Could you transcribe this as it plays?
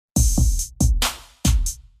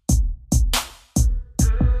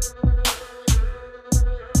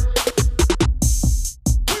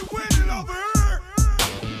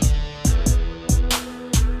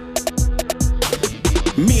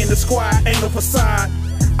facade.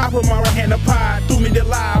 I put my right hand up high, threw me the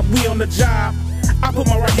live, we on the job. I put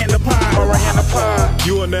my right hand up high, my right hand up high.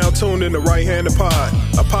 You are now tuned in to Right Handed Pod,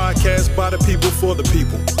 a podcast by the people for the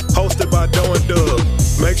people, hosted by Doe and Dub.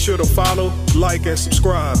 Make sure to follow, like, and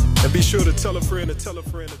subscribe, and be sure to tell a friend to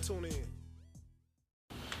tune in.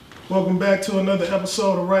 Welcome back to another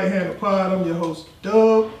episode of Right Handed Pod. I'm your host,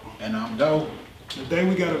 Dub. And I'm Doe. Today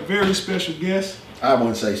we got a very special guest. I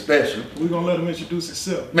wouldn't say special. We're going to let him introduce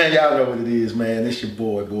himself. Man, y'all know what it is, man. It's your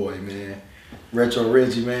boy, man. Retro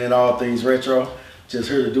Reggie, man. All Things Retro. Just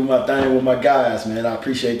here to do my thing with my guys, man. I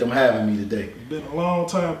appreciate them having me today. It's been a long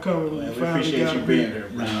time coming. Man, we appreciate you being here,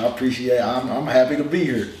 bro. Nah, I appreciate it. I'm happy to be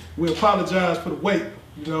here. We apologize for the wait.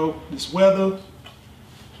 You know, this weather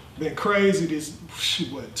been crazy this,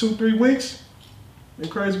 2-3 weeks? Been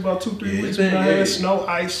crazy about 2-3 weeks. We had snow,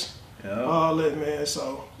 ice, all that, man.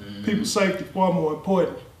 So people's safety far more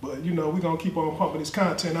important. But, you know, we're going to keep on pumping this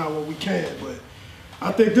content out when we can. But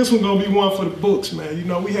I think this one's going to be one for the books, man. You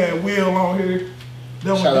know, we had Will on here.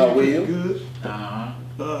 That Shout out Will. Good.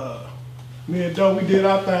 Me and Doe, we did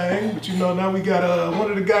our thing. But, you know, now we got one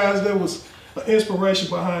of the guys that was an inspiration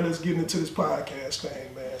behind us getting into this podcast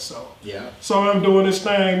thing, man. So I'm doing this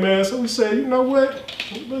thing, man. So we said, you know what?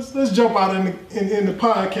 Let's jump out in the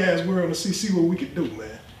podcast world and see what we can do,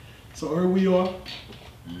 man. So here we are.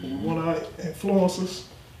 One of our influencers.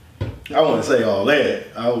 I wouldn't say all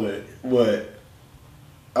that. I'm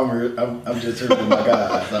just here with my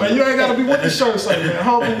guys. Man, you ain't gotta be what the shirt say, man.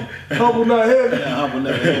 Humble, not heavy. Yeah, humble,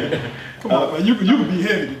 not heavy. Come on, man. You can be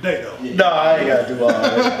heavy today, though. No, I ain't gotta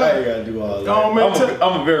do all that.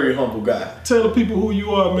 I'm a very humble guy. Tell the people who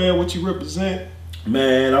you are, man. What you represent.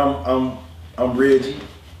 Man, I'm Reggie,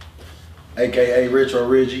 aka Retro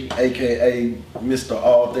Reggie, aka Mr.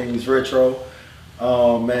 All Things Retro.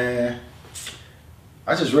 Man,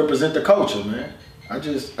 I just represent the culture, man. I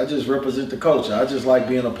just represent the culture. I just like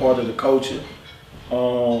being a part of the culture.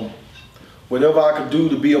 Whatever I could do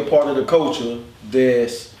to be a part of the culture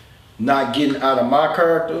that's not getting out of my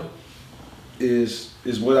character is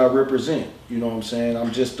what I represent. You know what I'm saying?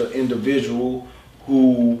 I'm just an individual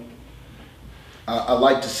who I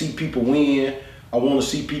like to see people win. I want to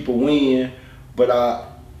see people win, but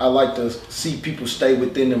I like to see people stay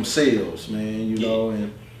within themselves, man. You know,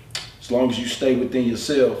 and as long as you stay within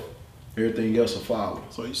yourself, everything else will follow.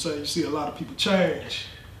 So you say you see a lot of people change.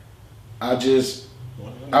 I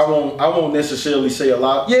won't necessarily say a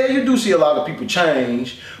lot. Yeah, you do see a lot of people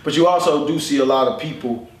change, but you also do see a lot of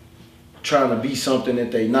people trying to be something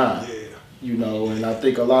that they not. Yeah. You know, and I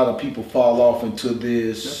think a lot of people fall off into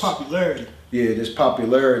this that popularity. Yeah, this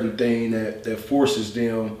popularity thing that forces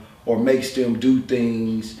them or makes them do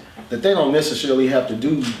things that they don't necessarily have to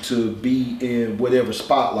do to be in whatever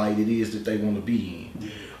spotlight it is that they want to be in.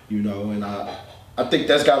 Yeah. You know, and I think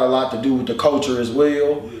that's got a lot to do with the culture as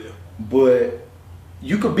well. Yeah. But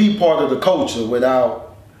you could be part of the culture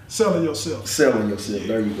without selling yourself. Selling yourself.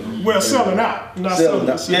 There you go. Well, selling out. Not selling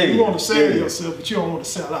yourself. Yeah, you want to sell yourself, but you don't want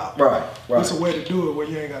to sell out. Right. That's a way to do it where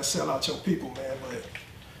you ain't got to sell out your people, man. But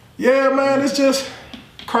yeah, man, it's just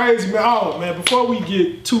crazy, man. Oh, man, before we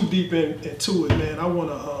get too deep into it, man, I want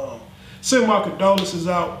to send my condolences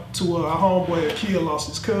out to our homeboy Akil. Lost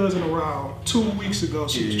his cousin around 2 weeks ago.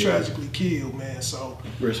 She was tragically killed, man. So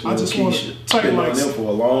I just want to take been on them for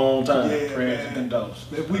a long time. Yeah, prayers man. and condolences.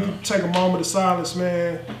 If we could take a moment of silence,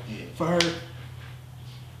 man, for her.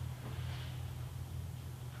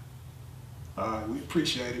 All right, we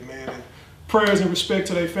appreciate it, man. And prayers and respect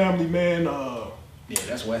to their family, man. Yeah,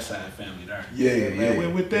 that's West Side family there. Yeah,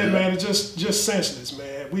 man. With that, man, it's just senseless,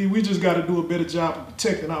 man. We just got to do a better job of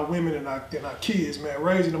protecting our women and our kids, man,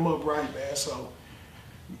 raising them up right, man. So,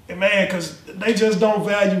 man, because they just don't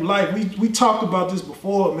value life. We talked about this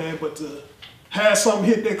before, man, but to have something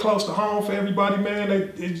hit that close to home for everybody,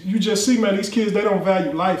 man, you just see, man, these kids, they don't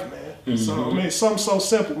value life, man. Mm-hmm. So, I mean, something so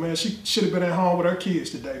simple, man. She should have been at home with her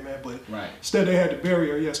kids today, man, but instead they had to bury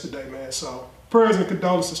her yesterday, man. So, prayers and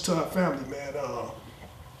condolences to her family, man.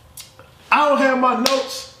 I don't have my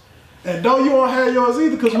notes, and though you don't have yours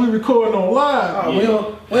either, because we recording on live. We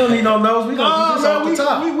don't need no notes. We gonna do this off the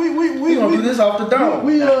top. We gonna do this off the dome.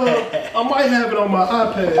 I might have it on my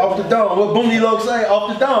iPad. Off the dome. What Booney Loke say?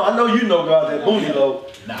 Off the dome. I know you know about that Booney Loke.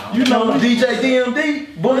 No. You know DJ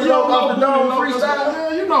DMD? Booney Loke off the dome freestyle?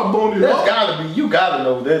 Yeah, you know Booney Loke. That's gotta be. You gotta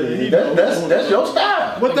know that is. That's your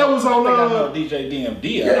style. What that was on DJ DMD.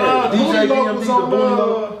 Yeah, DJ DMD, was the on Booney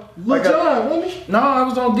Loke. Lil Jon, wasn't he? No, I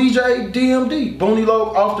was on DJ DMD, Booney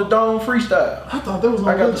Loke off the dome freestyle. I thought that was on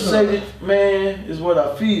I got Lil to Jon. say it, man, is what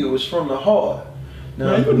I feel. It's from the heart.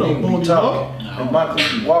 Now, man, you know nigga be Booney talking, Loke. and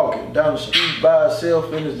Michael be walking down the street by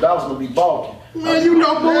himself, and his dog's gonna be balking. Man, you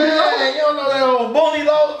know Booney Loke. Man, you don't know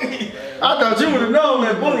I thought you would have known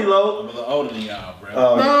that Bully Low. I'm a little older than y'all, bro.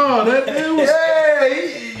 No, that it was. Yeah,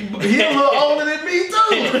 he a little older than me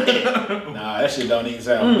too. Nah, that shit don't even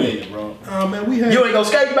sound familiar, bro. Oh man, we had. You ain't go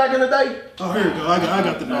skate back in the day? Oh, here we go. I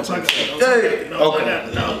got the notes. I got the notes. Hey, okay. I got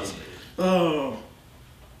the notes.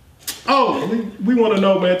 We want to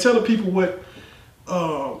know, man. Tell the people what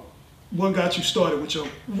got you started with your.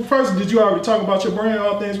 Well, first, did you already talk about your brand,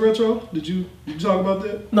 All Things Retro? Did you talk about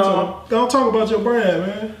that? No. Don't talk about your brand,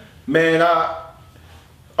 man. Man,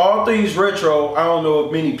 All Things Retro. I don't know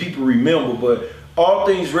if many people remember, but All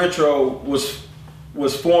Things Retro was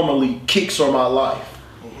formerly Kicks on My Life.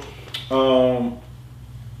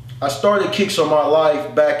 I started Kicks on My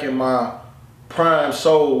Life back in my Prime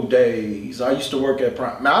Soul days. I used to work at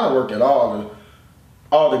Prime. Man, I done worked at all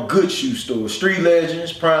the good shoe stores. Street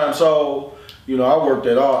Legends, Prime Soul. You know, I worked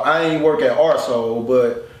at all. I ain't work at Art Soul,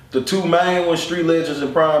 but the two main ones, Street Legends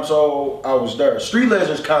and Prime Soul, I was there. Street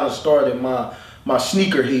Legends kind of started my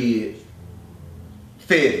sneakerhead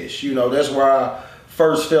fetish. You know, that's where I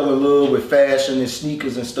first fell in love with fashion and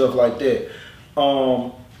sneakers and stuff like that.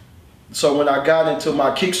 So when I got into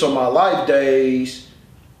my Kicks on My Life days,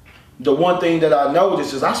 the one thing that I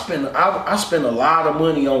noticed is I spend a lot of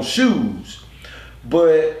money on shoes,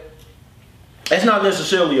 but it's not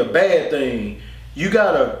necessarily a bad thing. You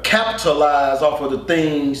gotta capitalize off of the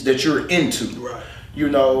things that you're into. Right. You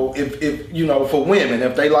know, if you know, for women,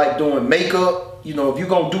 if they like doing makeup, you know, if you're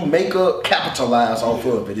gonna do makeup, capitalize off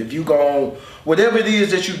of it. If you gonna, whatever it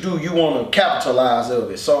is that you do, you wanna capitalize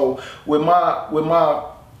of it. So with my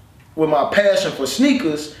passion for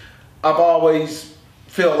sneakers, I've always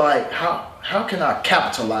felt like, how can I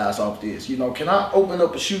capitalize off this? You know, can I open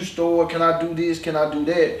up a shoe store? Can I do this? Can I do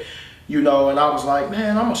that? You know, and I was like,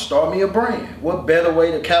 man, I'm gonna start me a brand. What better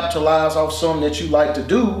way to capitalize off something that you like to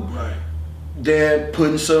do than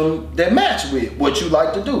putting some that match with what you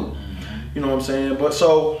like to do? You know what I'm saying? But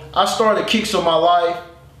so I started Kicks on My Life,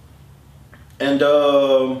 and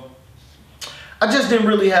I just didn't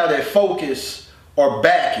really have that focus or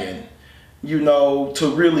backing, you know, to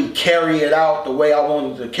really carry it out the way I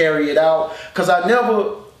wanted to carry it out. Cause I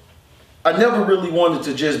never really wanted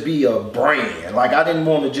to just be a brand. Like I didn't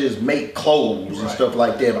want to just make clothes and stuff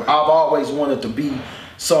like that. I've always wanted to be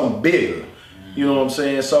something bigger. You know what I'm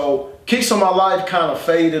saying? So Kicks on My Life kind of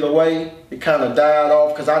faded away. It kind of died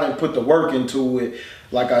off because I didn't put the work into it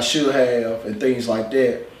like I should have and things like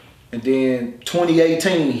that. And then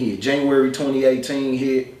 2018 hit, January 2018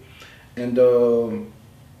 hit. And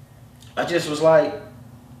I just was like,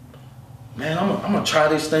 man, I'm gonna try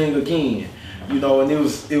this thing again. You know, and it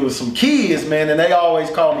was some kids, man, and they always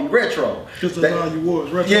call me Retro. Because that's all you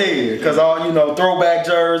was, Retro. Yeah, because all, you know, throwback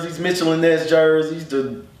jerseys, Mitchell and Ness jerseys,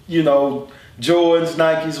 the, you know, Jordans,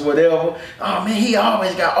 Nikes, whatever. Oh man, he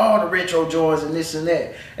always got all the retro Jordans and this and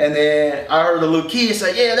that. And then I heard a little kid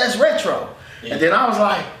say, yeah, that's retro. Yeah. And then I was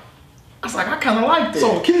like, I kind of like that.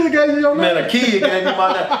 So a kid gave you your name? Man, a kid gave me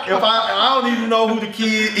my name. If I don't even know who the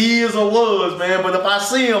kid is or was, man, but if I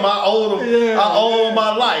see him, I owe him, I owe him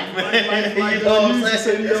my life, man. Like you know what I'm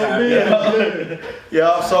saying?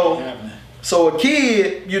 Yeah, so a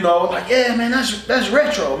kid, you know, like, yeah, man, that's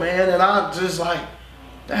retro, man. And I just like,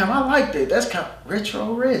 damn, I like that. That's kind of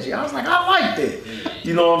retro Reggie. I was like, I like that.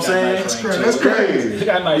 You know what I'm saying? That's crazy.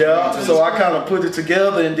 Yeah, so I kind of put it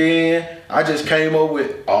together, and then I just came up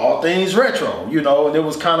with All Things Retro, you know, and it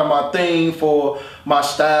was kind of my thing for my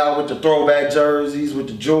style with the throwback jerseys, with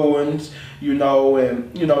the Jordans, you know,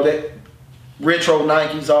 and, you know, that retro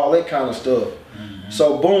Nikes, all that kind of stuff.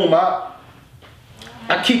 So boom, I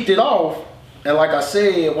kicked it off, and like I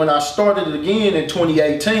said, when I started it again in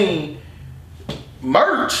 2018,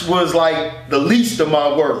 merch was like the least of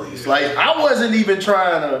my worries. Like I wasn't even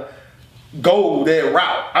trying to go that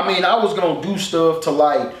route. I mean, I was gonna do stuff to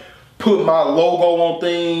like put my logo on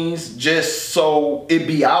things just so it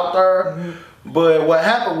be out there. But what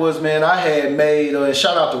happened was, man, I had made,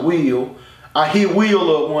 shout out to Will. I hit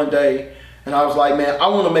Will up one day and I was like, man, I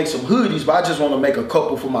want to make some hoodies, but I just want to make a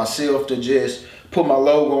couple for myself to just put my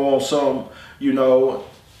logo on some, you know.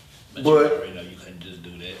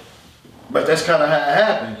 But that's kind of how it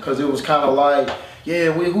happened, because it was kind of like,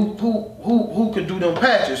 yeah, who could do them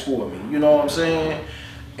patches for me? You know what I'm saying?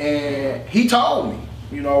 And he told me,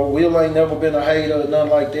 you know, Will ain't never been a hater or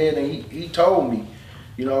nothing like that, and he told me,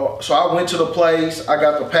 you know. So I went to the place, I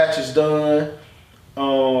got the patches done,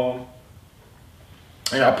 and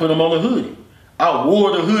I put them on the hoodie. I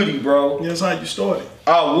wore the hoodie, bro. That's how you started.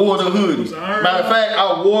 I wore the hoodie. Matter of fact,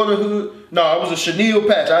 I wore the hood. No, it was a chenille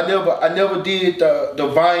patch. I never did the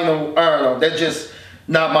vinyl iron on. That just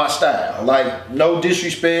not my style. Like, no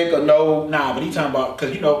disrespect or no. Nah, but he talking about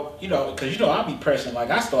because I be pressing. Like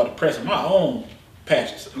I started pressing my own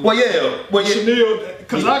patches. Well, yeah. Chanel,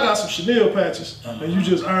 because I got some Chanel patches, and you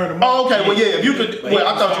just earned them. Oh, okay. Well, yeah. If you could, well,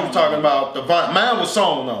 I thought you were talking about the vinyl. Mine was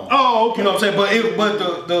sewn on. Oh, okay. You know what I'm saying?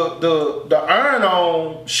 But the iron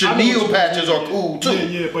on Chanel patches are cool too.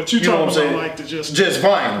 Yeah. But you know what I'm talking saying? about like the just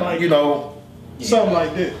vinyl. like, you know, something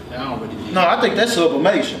like that. I don't really. No, I think that's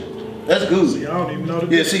sublimation. That's good. See, I don't even know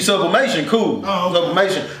the. Yeah, see, sublimation, cool. Oh, okay.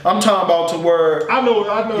 Sublimation. I'm talking about to where. I know.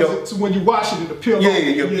 It's when you wash it, it'll peel. Yeah,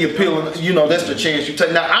 you're peeling. You know, that's the chance you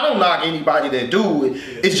take. Now, I don't knock anybody that do it.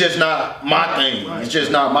 It's just not my thing. Right. It's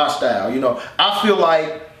just not my style. You know, I feel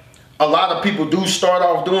like a lot of people do start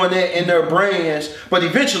off doing that in their brands, but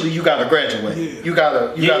eventually you gotta graduate. Yeah. You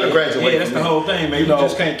gotta graduate. Yeah, that's the whole thing, man. You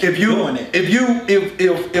just can't keep doing it.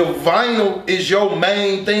 If vinyl is your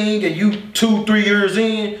main thing and you 2-3 years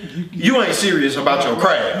in, you ain't serious about your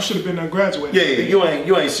craft. You should have been a graduate. Yeah,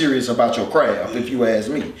 you ain't serious about your craft, if you ask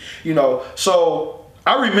me. You know, so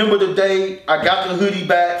I remember the day I got the hoodie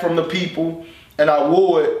back from the people and I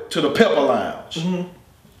wore it to the Pepper Lounge. Mm-hmm.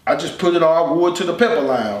 I just put it on, I wore it to the Pepper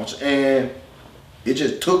Lounge, and it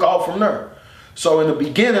just took off from there. So in the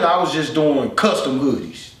beginning, I was just doing custom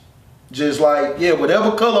hoodies. Just like, yeah,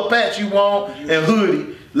 whatever color patch you want and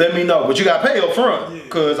hoodie, let me know. But you gotta pay up front,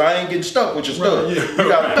 because I ain't getting stuck with your stuff. Yeah. You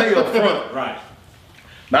gotta pay up front. Right.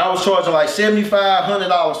 Now I was charging like $75,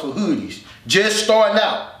 $100 for hoodies, just starting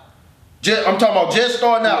out. I'm talking about just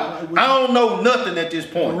starting out. I don't know nothing at this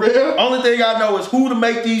point. Real? Only thing I know is who to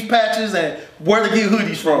make these patches and where to get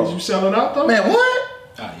hoodies from. Was you selling out though? Man, what?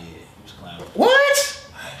 Oh yeah, he was clowning. What?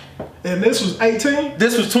 And this was 18?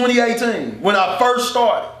 This was 2018. When I first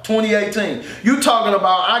started, 2018. You talking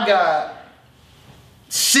about I got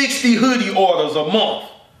 60 hoodie orders a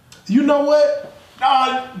month. You know what?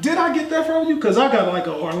 Did I get that from you? Because I got like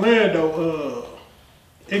a Orlando,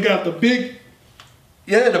 it got the big...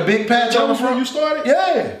 Yeah, the big patch on the front. You started?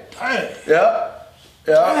 Yeah. Dang. Yeah.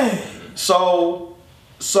 Dang. So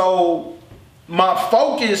my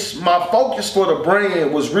focus for the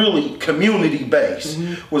brand was really community based.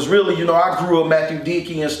 Mm-hmm. Was really, you know, I grew up Matthew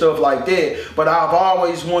Dickey and stuff like that, but I've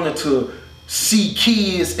always wanted to see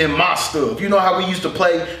kids in my stuff. You know how we used to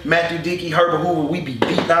play Matthew Dickey, Herbert Hoover, we be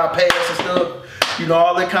beating our pass and stuff, you know,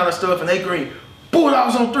 all that kind of stuff, and they green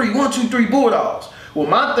Bulldogs on 3, 1, 2, 3 Bulldogs. Well,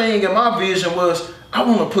 my thing and my vision was I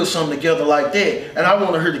want to put something together like that, and I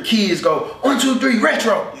want to hear the kids go 1, 2, 3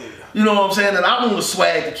 retro. Yeah. You know what I'm saying? And I want to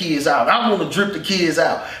swag the kids out. I want to drip the kids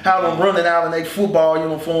out. Have them running out in their football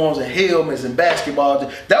uniforms and helmets and basketball.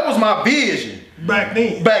 That was my vision. Back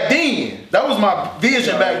then. That was my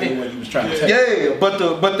vision back then. What he was trying to take. Yeah,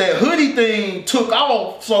 but that hoodie thing took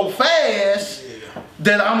off so fast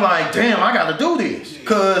that I'm like, damn, I got to do this.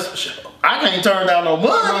 Because I can't turn down no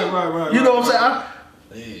money. Right. You know what I'm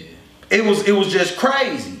saying? It was just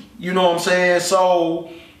crazy. You know what I'm saying?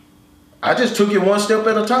 So I just took it one step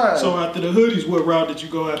at a time. So after the hoodies, what route did you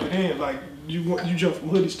go after then? Like you jumped from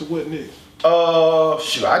hoodies to what next?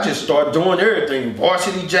 Shoot, I just started doing everything.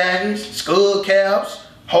 Varsity jackets, skull caps,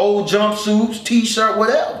 whole jumpsuits, t-shirt,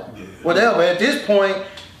 whatever. Yeah. Whatever. At this point,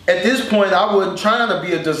 I wasn't trying to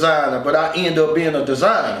be a designer, but I ended up being a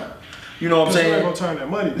designer. You know what I'm saying? You ain't gonna turn that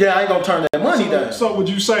money down. Yeah, I ain't gonna turn that money down. So would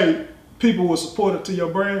you say people were supportive to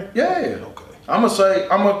your brand? Yeah. Okay. I'm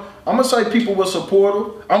gonna say people were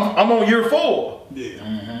supportive. I'm on year 4. Yeah.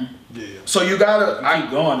 Mm-hmm. Yeah. So you gotta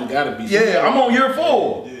keep going. It gotta be. Yeah, I'm on year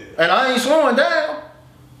 4, and I ain't slowing down.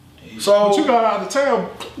 So but you got out of town.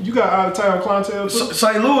 You got out of town clientele too.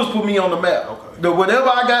 St. Louis put me on the map. Okay. Whatever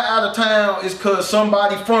I got out of town is cause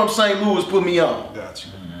somebody from St. Louis put me on. Gotcha.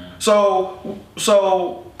 Mm-hmm.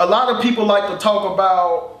 So a lot of people like to talk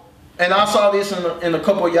about. And I saw this in a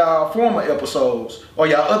couple of y'all former episodes or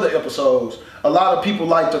y'all other episodes. A lot of people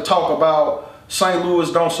like to talk about St.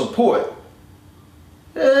 Louis don't support.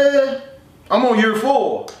 Yeah, I'm on year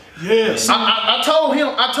 4. Yes. I told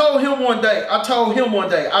him one day.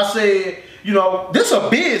 I said, you know, this a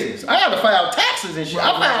business. I gotta file taxes and shit.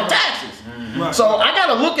 I filed taxes, Right. so I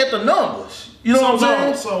gotta look at the numbers. You know what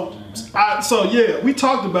I'm saying? So yeah, we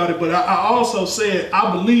talked about it, but I also said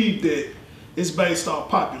I believe that it's based off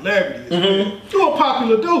popularity. Mm-hmm. You're a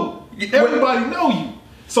popular dude. Everybody know you.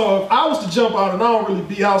 So if I was to jump out and I don't really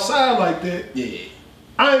be outside like that,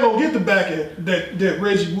 I ain't gonna get the backing that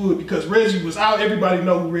Reggie would, because Reggie was out. Everybody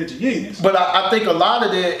know who Reggie is. But I think a lot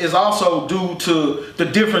of that is also due to the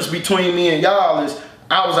difference between me and y'all is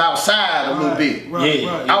I was outside a little bit. Right.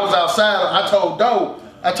 I was outside. I told Doe,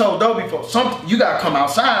 I told Dobie before, you gotta come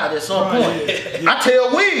outside at some point. I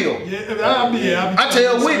tell Will. I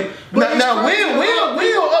tell Will. Now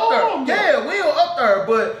Will up there. Yeah, Will up there,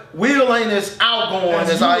 but Will ain't as outgoing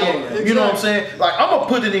as I am. Exactly. You know what I'm saying? Like, I'm gonna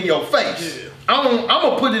put it in your face. I'm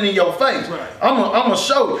gonna put it in your face. Right. I'm gonna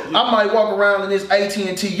show you. I might walk around in this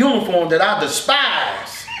AT&T uniform that I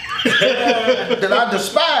despise. That I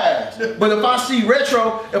despise. But if I see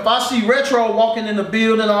Retro walking in the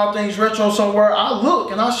building, All Things Retro somewhere, I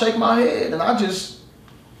look and I shake my head and I just,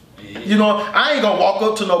 you know, I ain't gonna walk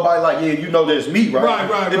up to nobody like, yeah, you know that's me,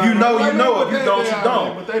 right? If you know, you know. If you don't, you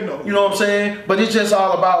don't. But they know. You know what I'm saying? But it's just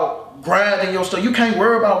all about grinding your stuff. You can't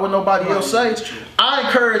worry about what nobody else says. I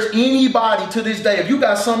encourage anybody to this day, if you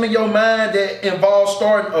got something in your mind that involves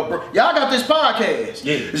starting y'all got this podcast.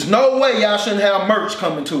 There's no way y'all shouldn't have merch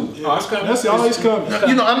coming to it. Oh, it's coming. That's always coming.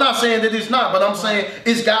 You know, I'm not saying that it's not, but I'm saying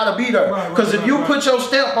it's gotta be there. Because if you put your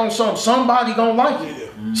stamp on something, somebody gonna like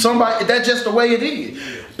it. Somebody, that's just the way it is.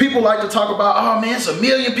 People like to talk about, oh man, it's 1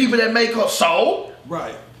 million people that make up soul.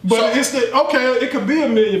 Right. But it's it could be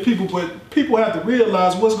 1 million people, but people have to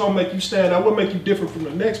realize what's gonna make you stand out, what make you different from the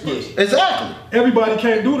next person. Exactly. Everybody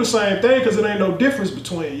can't do the same thing because it ain't no difference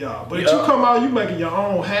between y'all. But if you come out, you making your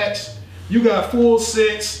own hats, you got full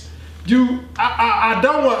sets. I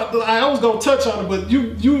don't want. I was gonna touch on it, but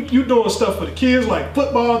you doing stuff for the kids like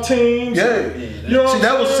football teams. Yeah. You know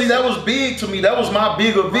that was big to me. That was my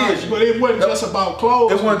bigger vision. But it wasn't just about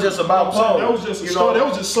clothes. It wasn't just about clothes. That was just a story. That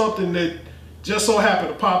was just something that just so happened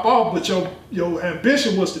to pop off, but your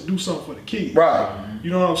ambition was to do something for the kids. Right.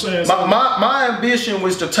 You know what I'm saying? So my ambition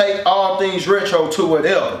was to take All Things Retro to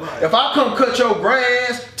whatever. Right. If I come cut your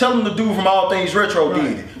grass, tell them the dude from All Things Retro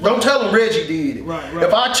did it. Don't tell them Reggie did it. Right.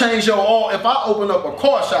 If I change if I open up a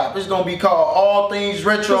car shop, it's gonna be called All Things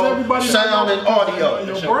Retro Sound and Audio.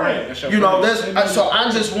 You know, so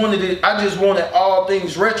I just wanted All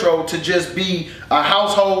Things Retro to just be a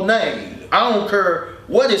household name. I don't care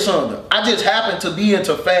what it's under. I just happen to be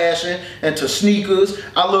into fashion and to sneakers.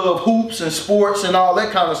 I love hoops and sports and all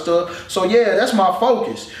that kind of stuff. So yeah, that's my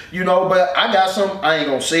focus, you know. But I got some. I ain't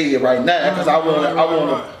gonna say it right now because I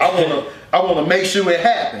want to make sure it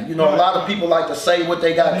happen. You know, a lot of people like to say what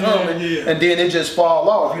they got coming, and then it just fall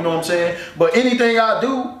off. You know what I'm saying? But anything I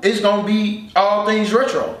do, it's gonna be All Things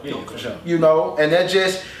Retro. Yeah, for sure. You know, and that's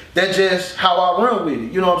just how I run with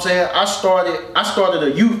it. You know what I'm saying? I started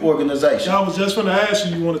a youth organization. I was just gonna ask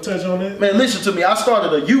you want to touch on that? Man, listen to me. I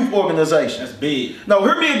started a youth organization. That's big. No,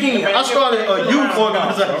 hear me again. I started a youth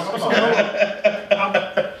organization.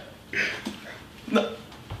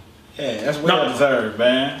 Yeah, that's well deserved,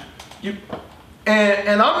 man.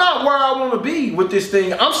 And I'm not where I want to be with this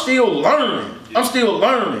thing. I'm still learning. It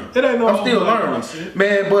ain't no. I'm still learning,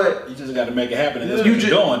 man. But you just got to make it happen. And that's what you're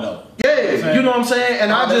doing, though. Yeah, you know what I'm saying.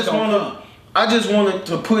 And I just wanted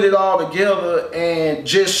to put it all together and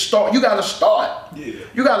just start. You got to start. Yeah.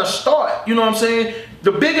 You got to start. You know what I'm saying.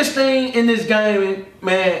 The biggest thing in this game,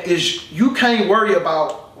 man, is you can't worry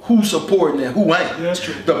about who's supporting and who ain't. Yeah, that's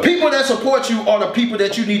true. The people that support you are the people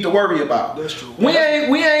that you need to worry about. That's true. We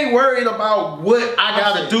ain't worried about what I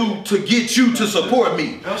gotta do to get you to support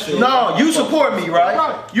me. No, you support me,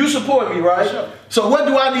 right? You support me, right? So what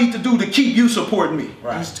do I need to do to keep you supporting me?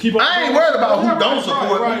 Right. I ain't worried about who don't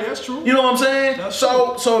support me. Right, that's true. You know what I'm saying?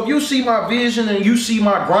 So if you see my vision and you see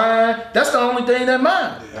my grind, that's the only thing that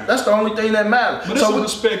matters. Yeah. That's the only thing that matters. But it's a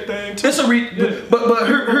respect thing too. It's but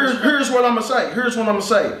here's what I'm gonna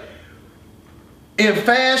say. In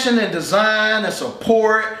fashion and design and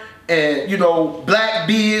support and, you know, black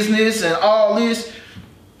business and all this,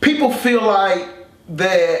 people feel like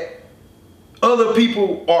that other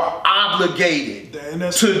people are obligated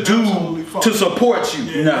to support you.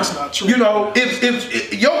 Yeah, that's not true. You know, if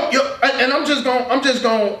and I'm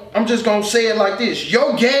just gonna say it like this: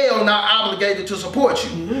 your gal not obligated to support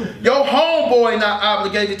you. Mm-hmm. Your homeboy not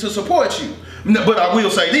obligated to support you. But I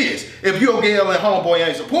will say this: if your gal and homeboy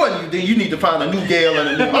ain't supporting you, then you need to find a new gal and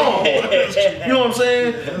a new homeboy. You know what I'm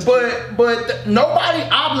saying? But nobody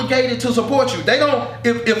obligated to support you. They don't.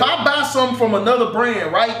 If I buy something from another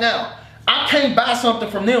brand right now, I can't buy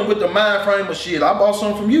something from them with the mind frame of shit. I bought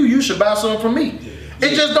something from you. You should buy something from me.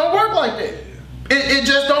 It just don't work like that. It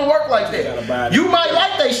just don't work like that. You might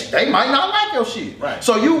like their shit. They might not like your shit. Right.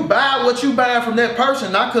 So you buy what you buy from that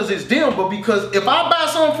person, not because it's them, but because if I buy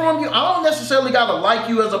something from you, I don't necessarily got to like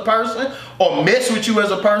you as a person or mess with you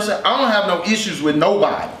as a person. I don't have no issues with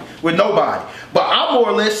nobody. But I more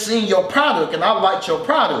or less seen your product and I liked your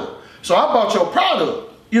product. So I bought your product.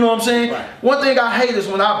 You know what I'm saying? Right. One thing I hate is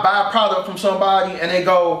when I buy a product from somebody and they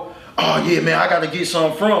go, oh yeah, man, I gotta get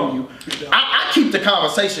something from you. I keep the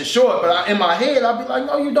conversation short, but in my head, I'll be like,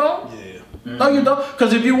 no, you don't. Yeah. No, you don't.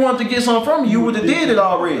 Because if you wanted to get something from me, you would have did it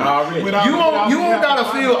already. You don't gotta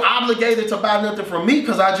feel obligated to buy nothing from me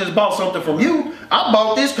because I just bought something from you. I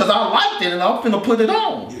bought this because I liked it and I'm finna put it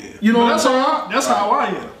on. Yeah. You know what I'm saying? That's how I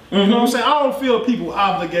am. You know what I'm saying? I don't feel people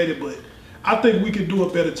obligated, but I think we could do a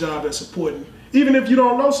better job at supporting, even if you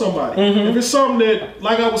don't know somebody. If it's something that,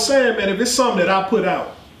 like I was saying, man, if it's something that I put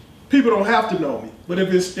out, people don't have to know me. But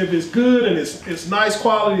if it's good and it's nice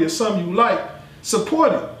quality, it's something you like,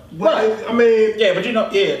 support it. Right. I mean, yeah, but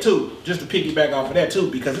too, just to piggyback off of that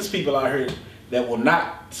too, because there's people out here that will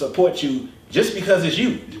not support you just because it's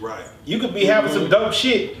you. Right. You could be having some dope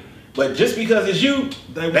shit, but just because it's you,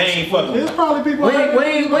 they ain't fucking. There's probably people. We ain't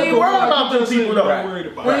worried about those people though.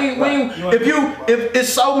 If it's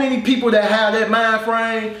so many people that have that mind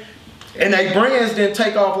frame, and they brands didn't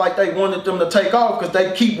take off like they wanted them to take off, because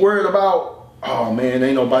they keep worried about, oh man,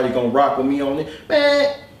 ain't nobody gonna rock with me on it.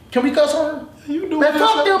 Man, can we cuss on her? You do man,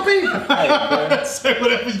 fuck them people.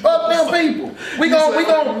 Fuck them people. We gonna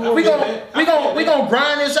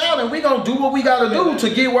grind this out, and we gonna do what we gotta do to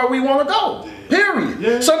get where we wanna go. Period.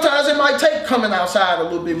 Yeah. Sometimes it might take coming outside a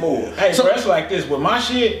little bit more. Hey, so it's like this with my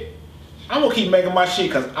shit. I'm gonna keep making my shit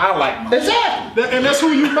because I like my exactly. And that's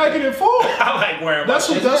who you making it for. I like wearing my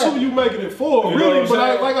shit. That's who you making it for, you really.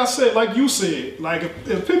 But like I said, like you said, like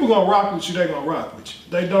if people gonna rock with you, they gonna rock with you.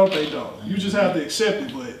 They don't, they don't. You just have to accept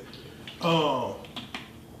it.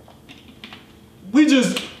 But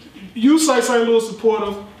you say St. Louis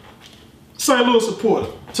supportive. St. Louis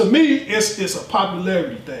supportive. To me, it's a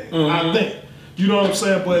popularity thing. I think. You know what I'm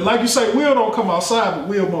saying? But like you say, Will don't come outside, but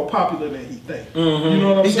Will more popular than he think. You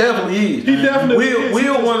know what I'm saying? He definitely is. He definitely is.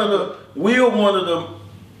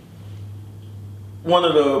 One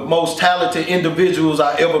of the most talented individuals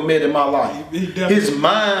I ever met in my life. His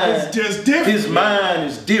mind is just different. His mind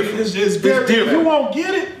is different. It's different. You won't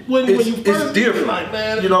get it when you first it's different. Like,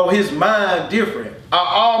 man. You know, his mind different. I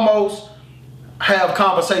almost have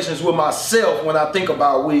conversations with myself when I think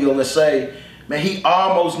about Will and say, man, he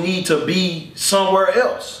almost need to be somewhere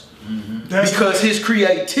else. Because his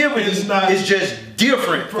creativity is just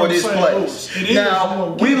different for this place.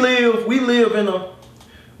 Now, we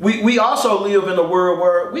also live in a world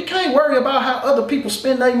where we can't worry about how other people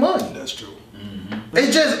spend their money. That's true.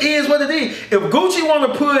 It just is what it is. If Gucci want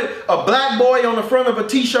to put a black boy on the front of a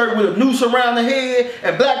t-shirt with a noose around the head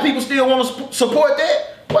and black people still want to support that,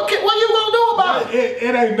 what you gonna do about it?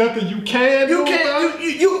 It ain't nothing you can do. Now,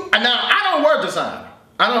 I don't wear designer.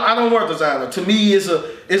 I don't wear designer. To me, it's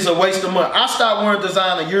a waste of money. I stopped wearing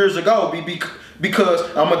designer years ago because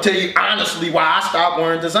I'm gonna tell you honestly why I stopped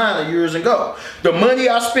wearing designer years ago. The money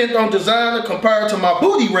I spent on designer compared to my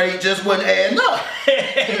booty rate just wasn't adding up.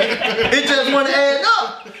 It just wasn't adding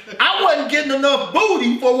up. I wasn't getting enough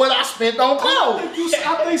booty for what I spent on clothes.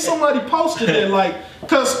 I think somebody posted it like,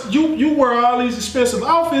 cause you wear all these expensive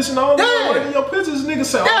outfits and all that. Like in your pictures, niggas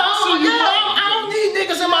say, I don't need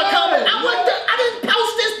niggas in my comments. I didn't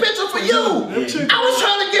post this picture for you. I was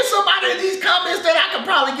trying to get somebody in these comments that I could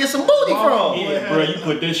probably get some booty from. Yeah, bro, you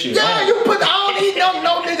put this shit on. I don't need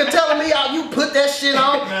no nigga telling me how you put that shit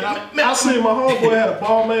on. Man, I seen my homeboy had a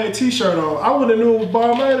Balmain t-shirt on. I wouldn't have knew it was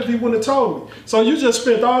Balmain if he wouldn't have told me. So you just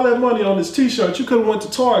spent all that money on this t-shirt. You could have went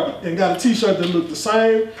to Target and got a t-shirt that looked the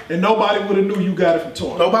same, and nobody would have knew you got it from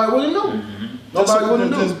Target. Nobody would have known. Nobody would have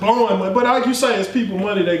known. Just blowing money. But like you say, it's people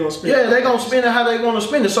money they gonna spend. Yeah, they gonna spend it how they want to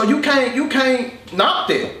spend it. So you can't knock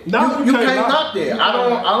that. No, you can't knock that. I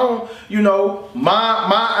don't. You know,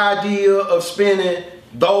 my idea of spending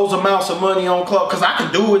those amounts of money on clothes, because I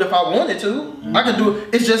can do it if I wanted to. I can do it.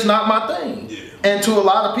 It's just not my thing. Yeah. And to a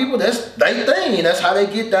lot of people, that's their thing. That's how they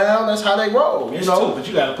get down. That's how they roll. You know. But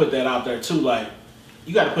you got to put that out there too. Like,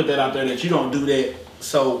 you got to put that out there that you don't do that.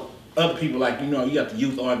 So other people, like, you know, you got the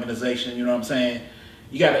youth organization. You know what I'm saying?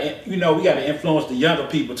 You got to, we got to influence the younger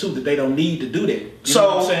people too, that they don't need to do that. You know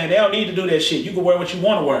what I'm saying? They don't need to do that shit. You can wear what you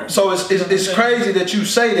want to wear. So it's crazy that you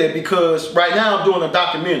say that, because right now I'm doing a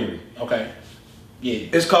documentary. Okay. Yeah.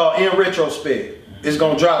 It's called In Retrospect. It's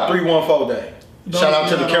gonna drop 314 day. Shout out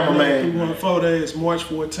to the cameraman. 314 day is March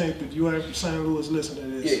 14th. If you ain't from St. Louis, listen to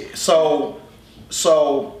this. Yeah. So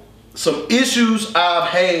some issues I've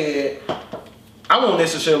had, I won't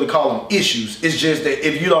necessarily call them issues. It's just that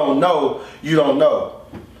if you don't know, you don't know.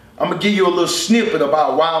 I'm gonna give you a little snippet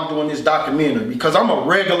about why I'm doing this documentary, because I'm a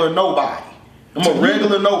regular nobody. I'm a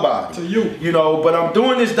regular nobody. To you. You know, but I'm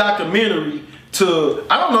doing this documentary to,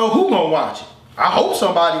 I don't know who gonna watch it. I hope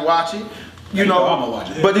somebody watch it. You know, I'm gonna watch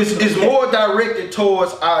it. But it's more directed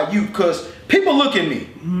towards our youth, because people look at me.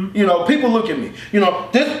 You know, people look at me. You know,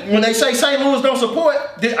 when they say St. Louis don't support,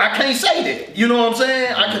 I can't say that. You know what I'm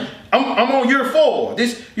saying? I'm on year 4.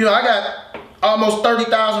 This, you know, I got almost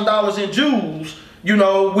 $30,000 in jewels, you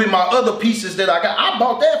know, with my other pieces that I got. I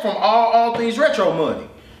bought that from all things retro money.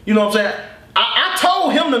 You know what I'm saying? I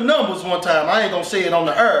told him the numbers one time. I ain't gonna say it on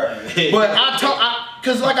the air, but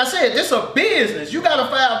cause like I said, this a business. You gotta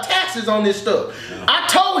file taxes on this stuff. I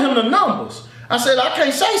told him the numbers. I said, I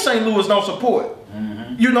can't say St. Louis don't support.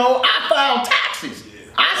 You know, I filed taxes.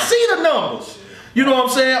 I see the numbers. You know what I'm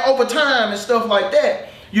saying? Over time and stuff like that.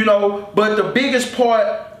 You know, but the biggest part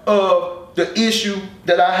of the issue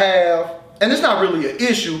that I have, and it's not really an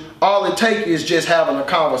issue, all it takes is just having a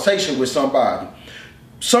conversation with somebody.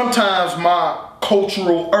 Sometimes my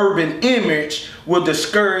cultural urban image will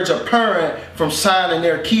discourage a parent from signing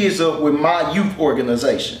their kids up with my youth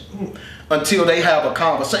organization until they have a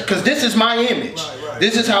conversation. Because this is my image. Right.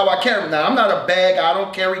 This is how I carry. Now, I'm not a bad guy. I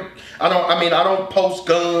don't post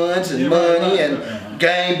guns and money and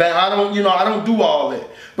gang bang. I don't do all that.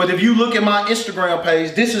 But if you look at my Instagram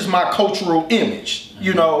page, this is my cultural image,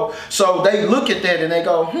 you know. So they look at that and they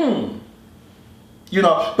go, you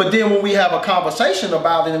know, but then when we have a conversation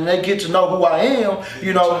about it and they get to know who I am,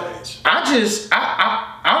 you know,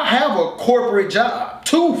 I have a corporate job,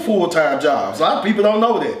 2 full-time jobs. A lot of people don't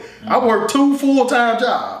know that. I work 2 full-time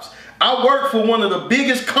jobs. I work for one of the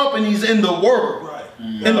biggest companies in the world. Right.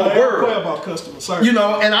 In the world. I about customer service. You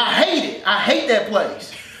know, and I hate it. I hate that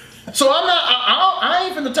place. So I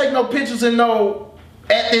ain't finna take no pictures and no,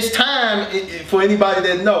 at this time, for anybody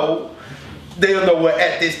that know, they'll know what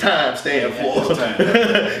at this time stand for.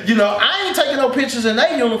 You know, I ain't taking no pictures in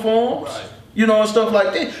their uniforms. Right. You know, and stuff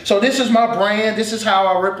like that. So this is my brand. This is how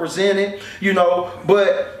I represent it. You know,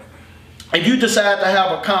 but if you decide to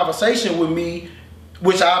have a conversation with me,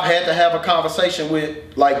 which I've had to have a conversation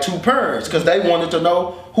with like 2 parents because they wanted to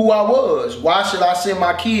know who I was. Why should I send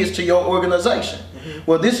my kids to your organization?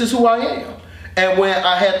 Well, this is who I am. And when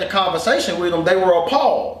I had the conversation with them, they were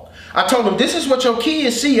appalled. I told them, this is what your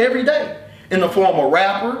kids see every day. In the form of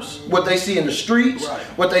rappers, what they see in the streets,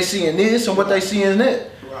 what they see in this and what they see in that.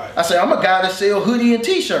 I said, I'm a guy that sell hoodie and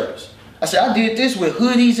t-shirts. I said, I did this with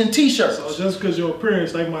hoodies and t-shirts. So just because your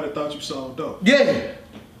appearance, they might have thought you sold dope. Yeah.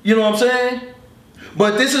 You know what I'm saying?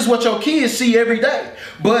 But this is what your kids see every day.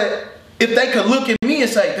 But if they could look at me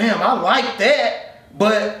and say, damn, I like that,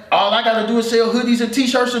 but all I got to do is sell hoodies and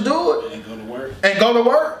t-shirts to do it. And go to work. And go to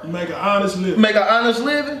work. Make an honest living. Make an honest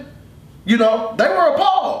living. You know, they were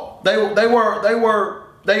appalled. They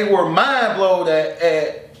were mind blown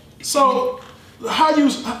at. So how are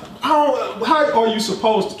you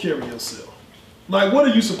supposed to carry yourself? Like, what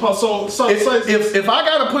are you supposed? So if I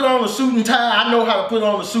gotta put on a suit and tie, I know how to put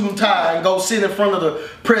on a suit and tie and go sit in front of the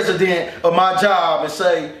president of my job and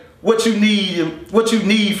say what you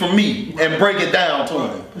need from me and break it down to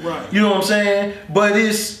him. Right. You know what I'm saying? But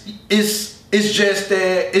it's just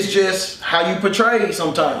that it's just how you portray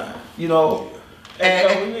sometimes. You know.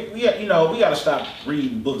 And we got to stop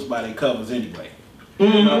reading books by their covers anyway. You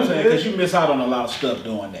know what I'm saying? Because you miss out on a lot of stuff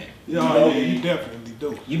doing that. Yeah, you definitely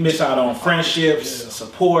do. You miss out on friendships,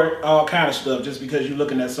 support, all kind of stuff just because you're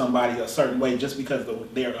looking at somebody a certain way just because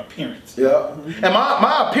of their appearance. Yeah. And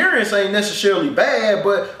my appearance ain't necessarily bad,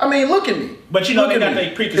 but I mean, look at me. But you know they got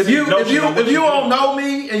their preconceived notion. If you don't know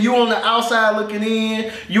me and you on the outside looking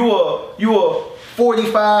in, you a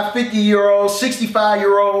 45, 50-year-old,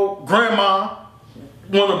 65-year-old grandma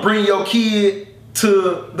want to bring your kid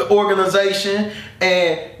to the organization,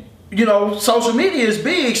 and you know social media is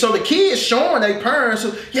big, so the kids showing their parents,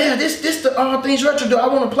 yeah, this the All Things Retro do. I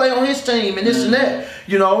want to play on his team and this and that,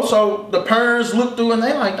 you know. So the parents look through and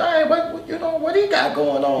they like, hey, what he got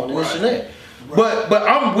going on and this and that. But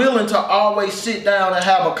I'm willing to always sit down and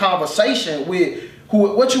have a conversation with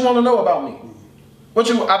what you want to know about me.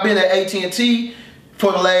 I've been at AT&T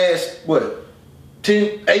for the last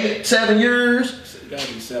 7 years.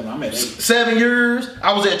 Gotta be 7. I'm at 8. 7 years.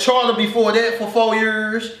 I was at Charter before that for 4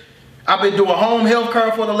 years. I've been doing home health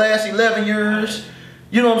care for the last 11 years.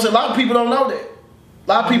 You know what I'm saying? A lot of people don't know that. A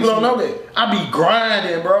lot of people don't know that. I be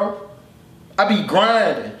grinding, bro. I be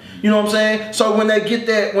grinding. You know what I'm saying? So when they get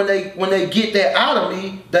that, when they get that out of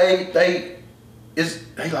me, they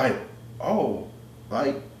like, oh,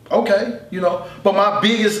 like, okay, you know. But my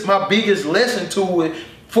biggest lesson to it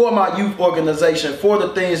for my youth organization, for the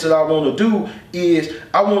things that I want to do is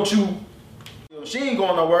I want you. She ain't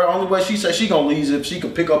going nowhere. Only way she said she gonna leave is if she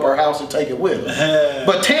could pick up her house and take it with her.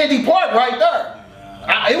 But Tandy Park right there,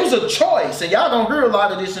 it was a choice, and y'all don't hear a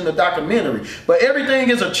lot of this in the documentary. But everything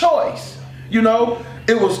is a choice, you know.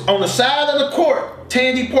 It was on the side of the court,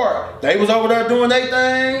 Tandy Park. They was over there doing their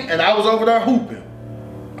thing, and I was over there hooping.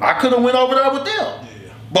 I could have went over there with them,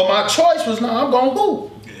 but my choice was, no, I'm gonna hoop.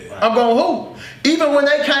 I'm going to hoop. Even when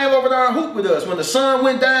they came over there and hooped with us, when the sun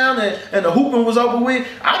went down and the hooping was over with,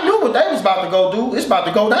 I knew what they was about to go do. It's about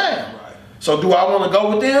to go down. Right. So do I want to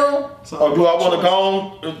go with them, or do I want to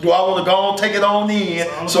go? Do I want to go and take it on in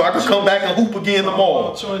so I can come back and hoop again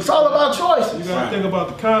tomorrow? It's all about choices. You got to think about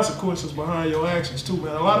the consequences behind your actions too,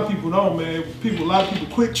 man. A lot of people don't, man. A lot of people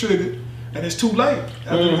quick triggered. And it's too late.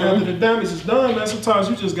 After the damage is done, man, sometimes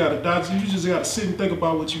you just gotta dodge. You just gotta sit and think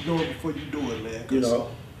about what you're doing before you do it, man. You know.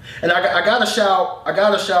 And I gotta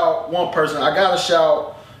shout one person. I gotta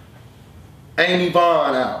shout Amy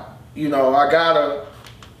Vaughn out. You know,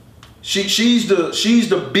 she's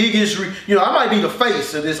the biggest. You know, I might be the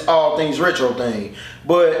face of this All Things Retro thing,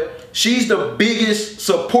 but she's the biggest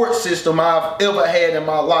support system I've ever had in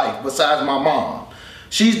my life, besides my mom.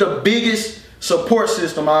 She's the biggest support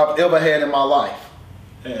system I've ever had in my life.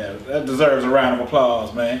 Yeah, that deserves a round of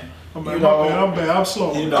applause, man. I'm bad. I'm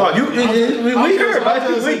slow. You know, we heard. What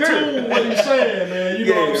you saying, man? You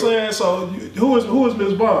know what I'm saying? So, who is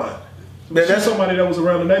Miss Bond? Man, that's somebody that was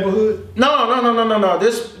around the neighborhood. No.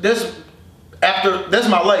 That's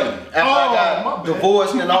my lady. After I got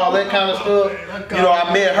divorced and all that kind of stuff, you know,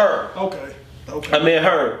 I met her. Okay. I met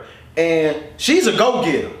her, and she's a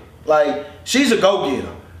go-getter. Like, she's a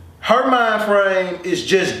go-getter. Her mind frame is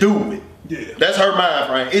just do it. Yeah. That's her mind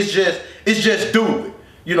frame. It's just do it.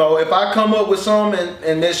 You know, if I come up with something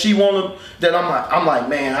and that she wanna, that I'm like,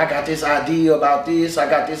 man, I got this idea about this, I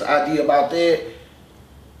got this idea about that.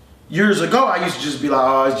 Years ago, I used to just be like,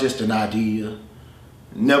 oh, it's just an idea.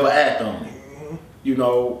 Never act on it. Mm-hmm. You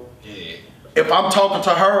know, if I'm talking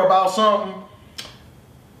to her about something,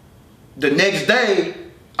 the next day,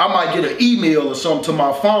 I might get an email or something to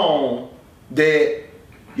my phone that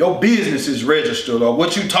your business is registered, or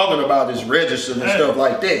what you talking about is registered and stuff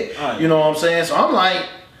like that. You know what I'm saying? So I'm like,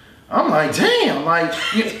 damn, like,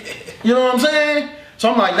 you know what I'm saying? So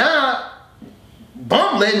I'm like, nah,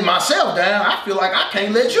 I'm letting myself down. I feel like I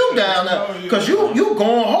can't let you down now, because you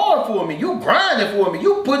going hard for me, you grinding for me,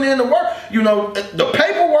 you putting in the work. You know, the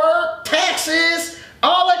paperwork, taxes,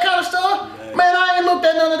 all that kind of stuff. Man, I ain't looked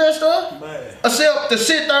at none of that stuff, except to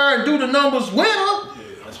sit there and do the numbers with her.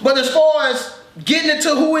 But as far as getting it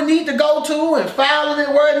to who it need to go to and filing it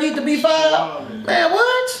where it need to be filed, man,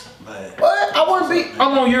 what? What? I wouldn't be.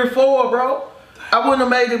 I'm on year 4, bro. I wouldn't have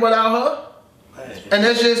made it without her. And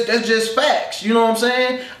that's just facts. You know what I'm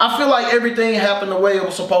saying? I feel like everything happened the way it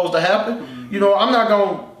was supposed to happen. You know, I'm not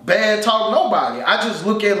gonna bad talk nobody. I just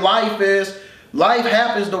look at life as life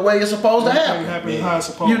happens the way it's supposed to happen.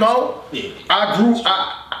 You know,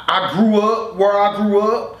 I grew up where I grew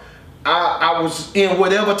up. I was in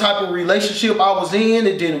whatever type of relationship I was in.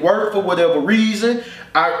 It didn't work for whatever reason.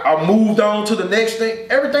 I moved on to the next thing.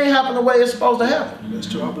 Everything happened the way it's supposed to happen. That's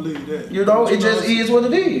true. I believe that. You know, it just is what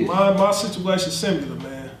it is. My situation's similar,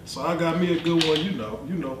 man. So I got me a good one. You know.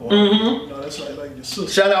 You know, that's like your sister.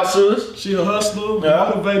 Shout out, sis. She a hustler.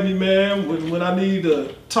 Motivate me, man. When I need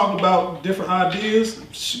to talk about different ideas,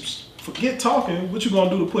 forget talking. What you gonna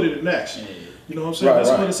do to put it in action? You know what I'm saying? That's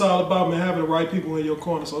what it's all about, man, having the right people in your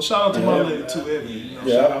corner. So shout out to my lady too, Evan. You know?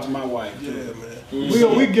 Shout out to my wife. Yeah, man.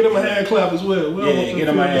 We can get him a hand clap as well. Get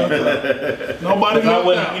him a hand clap. Nobody I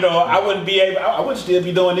wouldn't, you know, I wouldn't be able, I wouldn't still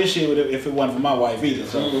be doing this shit if it wasn't for my wife either.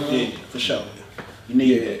 So yeah, for sure. You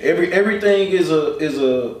need it. Everything is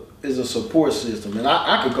a support system, and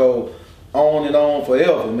I could go on and on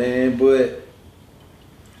forever, man. But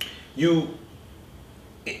you,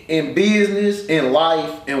 in business, in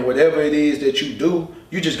life, and whatever it is that you do,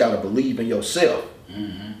 you just gotta believe in yourself.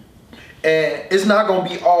 And it's not gonna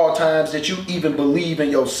be all times that you even believe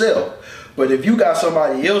in yourself. But if you got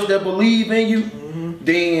somebody else that believe in you,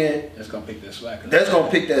 then that's gonna pick that slack up. That's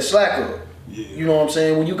gonna pick that slack up. Yeah. You know what I'm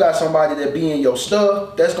saying? When you got somebody that be in your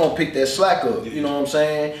stuff, that's gonna pick that slack up. You know what I'm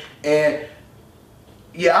saying? And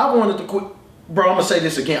yeah, I wanted to quit. Bro, I'm gonna say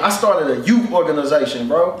this again. I started a youth organization,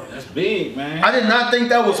 bro. Yeah, that's big, man. I did not think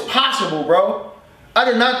that was possible, bro. I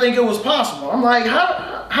did not think it was possible. I'm like,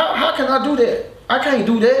 how can I do that? I can't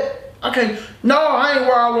do that. I can't. No, I ain't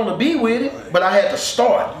where I want to be with it, but I had to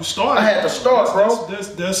start. You started. I had to start, bro.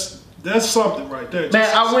 That's something right there. Man,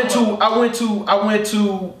 I went to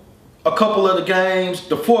a couple of the games,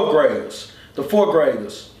 the fourth graders,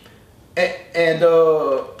 and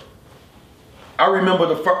I remember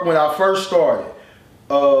when I first started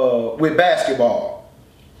with basketball.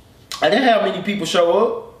 I didn't have many people show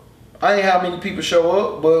up.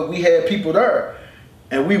 But we had people there,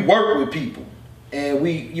 and we worked with people. And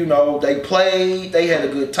we, you know, they played, they had a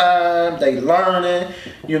good time, they learning,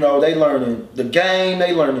 you know, they learning the game,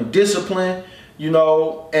 they learning discipline, you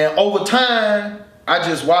know, and over time, I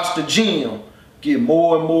just watched the gym get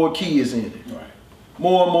more and more kids in it.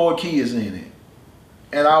 more and more kids in it.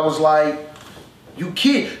 And I was like, you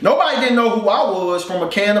kid. Nobody didn't know who I was from a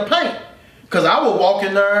can of paint. Cause I would walk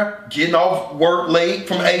in there, getting off work late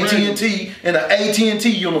from AT&T in an AT&T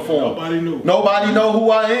uniform. Nobody knew. Nobody know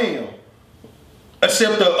who I am,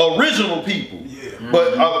 except the original people. Yeah.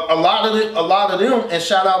 But a lot of them, and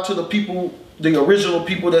shout out to the people, the original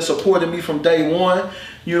people that supported me from day one.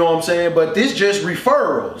 You know what I'm saying? But this just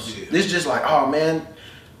referrals. Yeah. This just like, oh man,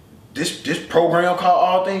 this program called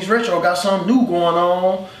All Things Retro got something new going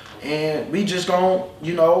on, and we just gonna,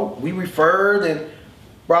 you know, we referred. And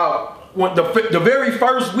bro, when the very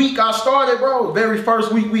first week I started, bro, the very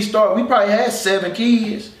first week we started, we probably had 7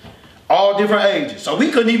 kids, all different ages. So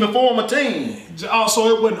we couldn't even form a team.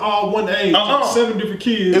 Also, it wasn't all one age. 7 different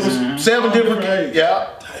kids. It was 7 different ages.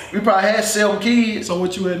 Yeah. We probably had 7 kids. So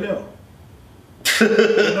what you had now? You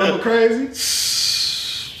know what crazy?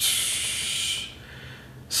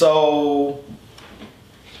 So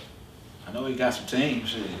I know he got some teams.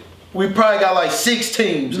 Shit. We probably got like 6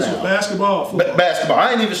 teams This now. was basketball, football. Basketball.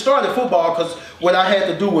 I ain't even started football because what I had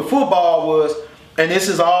to do with football was, and this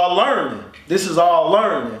is all learning. This is all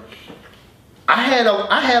learning. I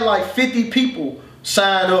had like 50 people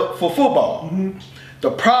sign up for football. Mm-hmm.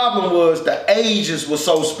 The problem was the ages were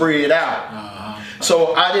so spread out.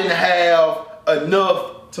 So I didn't have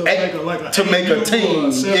enough to make a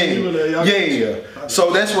team. Yeah.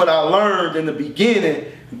 So that's what I learned in the beginning.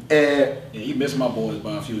 And yeah, you missed my boys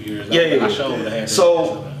by a few years. Yeah. I showed that.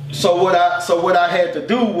 So what I had to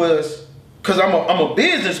do was, cause I'm a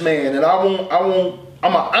businessman and I'm an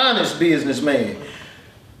honest businessman.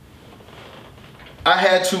 I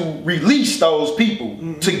had to release those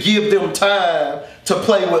people to give them time to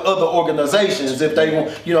play with other organizations if they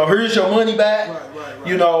want. You know, here's your money back. Right.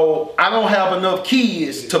 You know, I don't have enough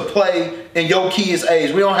kids to play in your kids'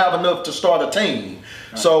 age. We don't have enough to start a team.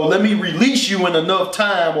 So let me release you in enough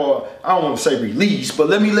time, or I don't want to say release, but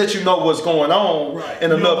let me let you know what's going on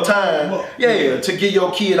in enough time, to give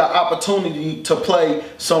your kid an opportunity to play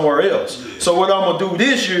somewhere else. Yeah. So what I'm gonna do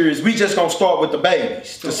this year is we just gonna start with the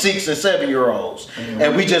babies, the 6 and 7 year olds,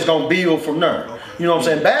 and we just gonna build from there. You know what I'm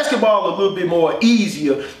saying? Basketball a little bit more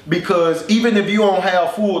easier because even if you don't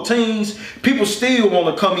have full teams, people still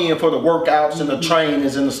want to come in for the workouts and the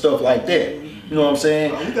trainings and the stuff like that. You know what I'm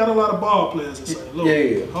saying? We got a lot of ball players in St.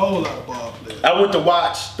 Louis. Yeah. A whole lot of ball players. I went to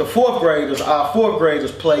watch the 4th graders, our 4th graders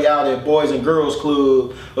play out at Boys and Girls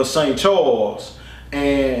Club of St. Charles.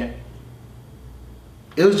 And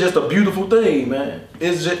it was just a beautiful thing, man.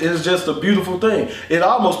 It's just a beautiful thing. It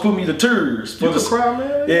almost put me to tears. You can cry,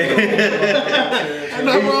 man. Yeah. Ain't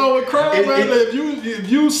nothing wrong with crying, man. If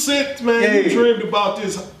you sit, man, you dreamed about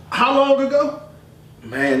this. How long ago?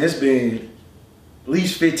 Man, it's been at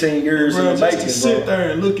least 15 years in the making, just to sit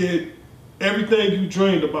there and look at everything you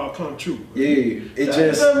dreamed about come true. Bro. Yeah,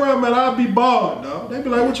 man, I'd be balling, dog. They'd be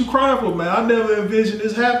like, "What you crying for, man? I never envisioned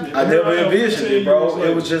this happening." I never envisioned it, bro.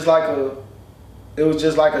 It was just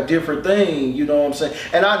like a different thing, you know what I'm saying?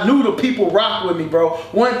 And I knew the people rock with me, bro.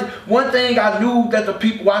 One thing I knew that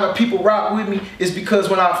why the people rock with me is because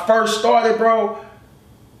when I first started, bro,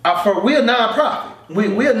 we're a nonprofit.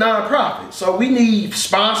 We're a nonprofit, so we need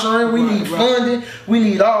sponsoring, we need funding, we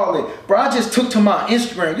need all that. Bro, I just took to my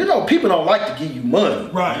Instagram. You know, people don't like to give you money.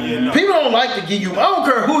 Right, yeah. No. People don't like to give you, I don't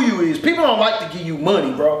care who you is, people don't like to give you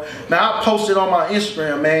money, bro. Now, I posted on my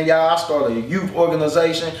Instagram, man, y'all, I started a youth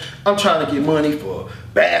organization. I'm trying to get money for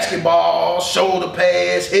basketball, shoulder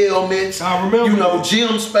pads, helmets, I remember, you know,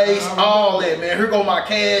 gym space, all that, man. Here go my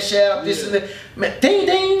cash app, this and that. Man, ding,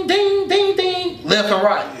 ding, ding, ding, ding, left and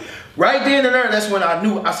right. Right then and there, that's when I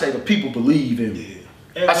knew. I say the people believe in me.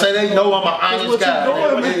 I say they know I'm an honest guy.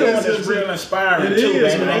 It's real inspiring too,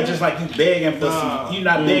 man. It ain't just like you begging for some. You're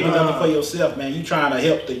not begging nothing for yourself, man. You trying to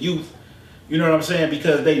help the youth. You know what I'm saying?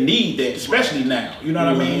 Because they need that, especially now. You know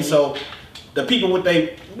what I mean? So the people with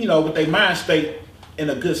their mind state in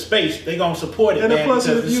a good space, they gonna support it, and man. Plus,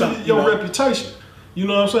 your reputation. You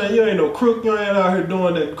know what I'm saying? You ain't no crook. You ain't out here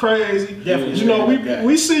doing that crazy. Definitely. You know,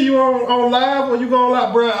 we see you on live when you go on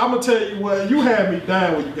live, bro. I'm gonna tell you what, you had me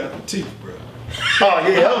down when you got the teeth, bro. Oh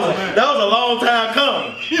yeah, that was a long time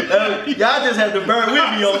coming. Y'all just have to bear with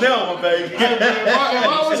me on that one, baby. If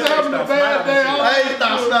I was having a bad day, I ain't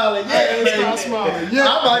stop smiling yet, baby.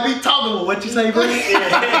 I might be talking with what you say, bro. You say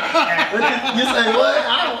what?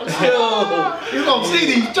 I don't know. You gonna see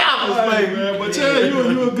these choppers, baby. Man, but tell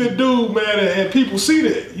you a good dude, man, and people see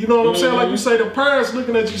that. You know what I'm saying? Like you say, the parents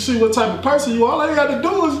looking at you, see what type of person you are. All they got to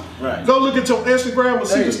do is go look at your Instagram and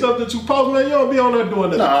see the stuff that you post. Man, you don't be on there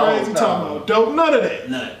doing that crazy talking about dope. None of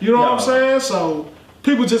that. You know what I'm saying? So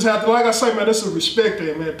people just have to, like I say, man, that's a respect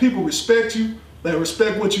thing, man. People respect you. They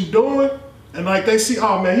respect what you're doing. And like they see,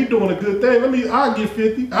 oh man, he doing a good thing. I'll get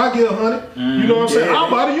 50, I'll get 100. You know what I'm saying? I'll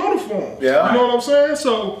buy the uniform. Yeah. You know what I'm saying?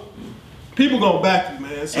 So people gonna back you,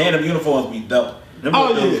 man. So, And the uniforms be dope.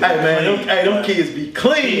 Oh yeah. Hey man, them kids be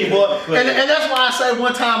clean, boy. And that's why I say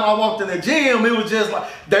one time I walked in the gym, it was just like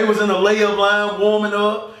they was in the layup line warming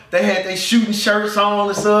up. They had their shooting shirts on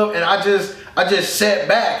and stuff, and I just sat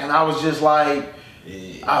back and I was just like,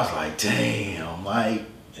 I was like, damn, like,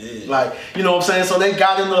 you know what I'm saying? So they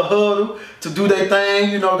got in the huddle to do their thing.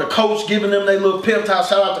 You know, the coach giving them their little pep talk.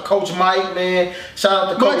 Shout out to Coach Mike, man. Shout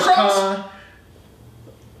out to Coach Con.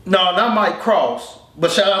 No, not Mike Cross. But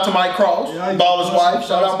shout out to Mike Cross, yeah, Baller's wife.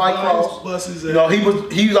 Shout out Mike Cross. You know,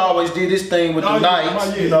 he always did his thing with the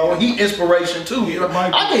Knights. You know, he inspiration too. You know,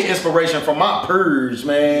 I get inspiration from my peers,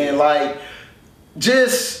 man. Like,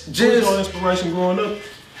 just. What was your inspiration growing up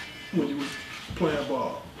when you was playing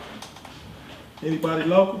ball? Anybody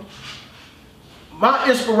local? My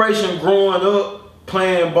inspiration growing up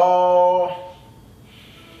playing ball.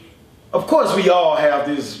 Of course, we all have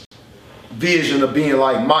this vision of being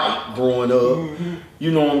like Mike growing up,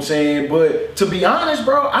 you know what I'm saying? But to be honest,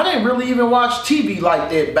 bro, I didn't really even watch TV like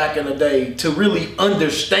that back in the day to really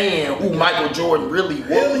understand who Michael Jordan really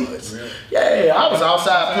was. Really? Yeah, I was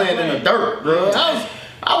outside playing in the dirt, bro.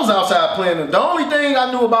 I was outside playing. The only thing I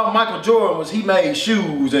knew about Michael Jordan was he made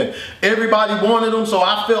shoes and everybody wanted them, so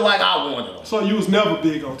I felt like I wanted them. So you was never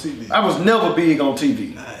big on TV? I was never big on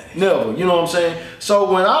TV. Never, you know what I'm saying?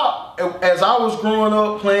 So as I was growing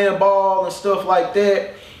up playing ball and stuff like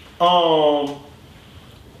that, I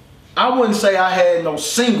wouldn't say I had no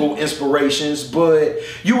single inspirations, but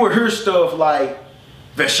you would hear stuff like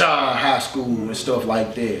Vashon High School and stuff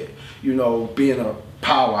like that, you know, being a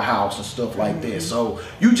powerhouse and stuff like that. So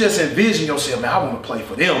you just envision yourself, man, I want to play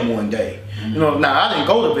for them one day. You know, now I didn't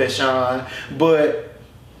go to Vashon, but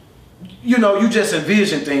you know, you just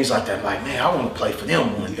envision things like that, like, man, I want to play for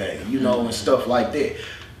them one day, you know, and stuff like that.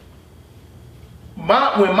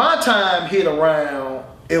 When my time hit around,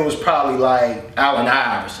 it was probably like Allen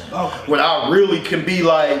Iverson. Okay. When I really can be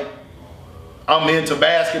like, I'm into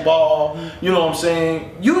basketball, you know what I'm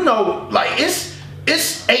saying? You know, like it's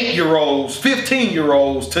 8-year-olds,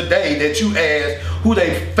 15-year-olds today that you ask who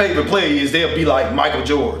their favorite player is, they'll be like Michael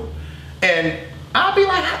Jordan. And I'll be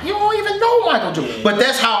like, you don't even know Michael Jordan. But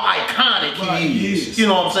that's how iconic he is. You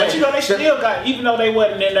know what I'm saying? But you know, they still got, even though they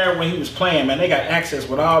wasn't in there when he was playing, man, they got access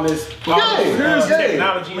with all this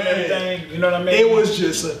technology and everything. You know what I mean? It was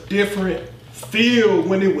just a different feel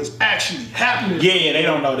when it was actually happening. Yeah, they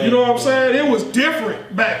don't know that. You know what I'm saying? It was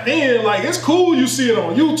different back then. Like, it's cool you see it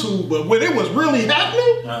on YouTube, but when it was really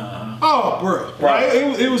happening, oh, bro. Right.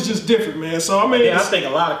 It was just different, man. So, I mean. Yeah, I think a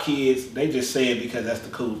lot of kids, they just say it because that's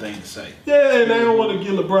the cool thing to say. Yeah, and they don't want to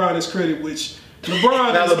give LeBron his credit, which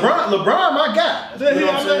LeBron. Now, LeBron, my guy.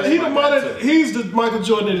 He's the Michael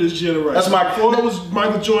Jordan of this generation. That's my. Before it was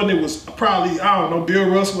Michael Jordan, it was probably, I don't know, Bill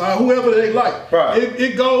Russell, whoever they like. Right.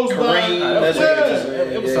 It goes Kareem,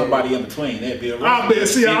 by. It was somebody in between that Bill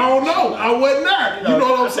Russell. I don't know. I wasn't there. You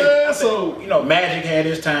know what I'm saying? So you know, Magic had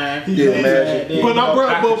his time. Magic. But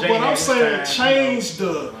I'm saying change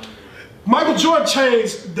the. Michael Jordan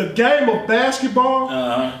changed the game of basketball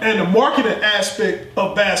and the marketing aspect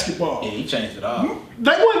of basketball. Yeah, he changed it all.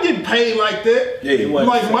 They wasn't getting paid like that. Yeah, he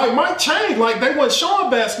wasn't. Like Mike changed. Like they wasn't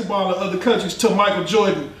showing basketball in other countries till Michael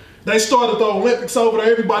Jordan. They started the Olympics over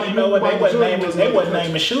there. Everybody you know what? Michael Jordan was. They wasn't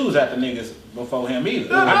naming shoes after niggas before him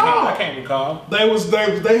either. I can't recall. They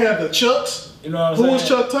had the Chucks. You know what I'm saying? Who was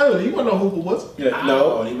saying? Chuck Taylor? You wouldn't know who it was. Yeah,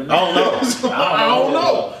 no, I don't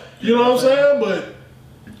know. You know what I'm saying? But.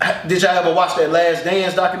 Did y'all ever watch that Last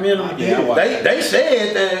Dance documentary? Yeah, they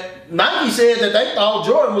said that Nike said that they thought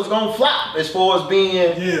Jordan was gonna flop as far as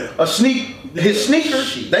being his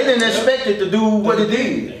sneakers. They didn't expect it to do what it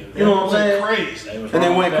did. You know what I'm saying? Crazy. And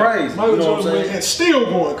it went crazy. Michael you know what I'm saying? And still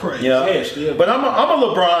going crazy. Yeah, still. But I'm a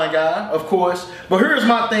LeBron guy, of course. But here's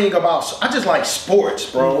my thing about I just like sports,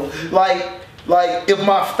 bro. Like if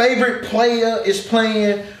my favorite player is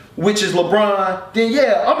playing, which is LeBron, then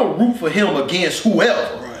yeah, I'm gonna root for him against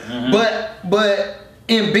whoever. Right. But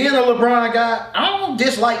in being a LeBron guy, I don't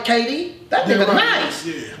dislike KD. That nigga nice.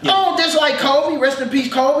 Yeah. I don't dislike Kobe. Rest in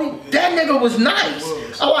peace, Kobe. That nigga was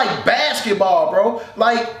nice. I like basketball, bro.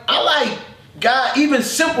 Like I like even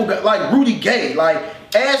simple guys like Rudy Gay. Like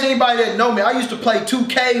ask anybody that know me, I used to play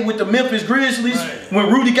 2K with the Memphis Grizzlies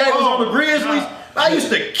when Rudy Gay was on the Grizzlies. I used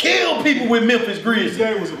to kill people with Memphis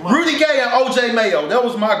Grizzlies. Rudy Gay and OJ Mayo. That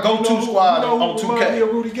was my go-to squad on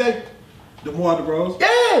 2K. Rudy Gay? DeMar DeRozan.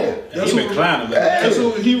 Yeah. That's He been clowning. That's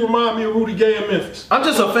who he remind me of Rudy Gay in Memphis. I'm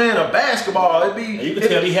just a fan of basketball. You can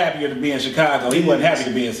tell he happier to be in Chicago. He wasn't happy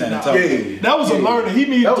to be in San Antonio. Yeah. That was a learning. He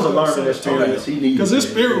needed That was to a go to learning San Antonio. experience. He needed Because his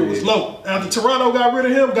spirit was low. After Toronto got rid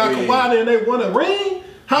of him, got Kawhi, and they won a ring,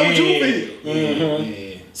 how would you feel?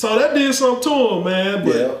 Yeah. So that did something to him, man.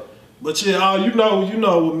 But yeah, you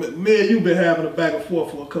know, me and you been having a back and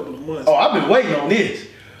forth for a couple of months. Oh, I've been waiting on this.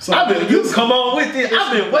 So you come on with it.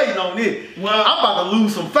 I've been waiting on this. Well, I'm about to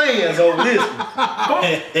lose some fans over this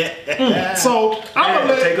one. So I'm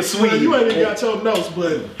gonna take a swing. You ain't even got your notes,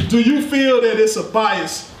 but do you feel that it's a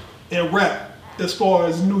bias in rap as far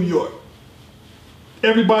as New York?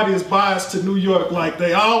 Everybody is biased to New York, like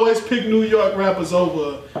they always pick New York rappers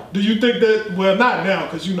over. Do you think that? Well, not now,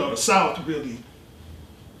 because you know the South really.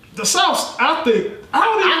 The South, I think, I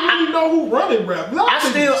don't even really know who running rap. I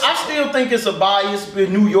still think it's a bias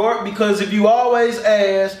in New York because if you always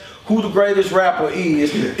ask who the greatest rapper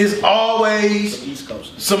is, it's always East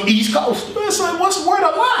Coast. some East Coasters. Listen, what's the word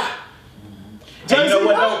a lie? And you know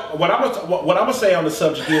what? Though? What I'm gonna say on the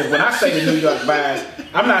subject is when I say the New York bias,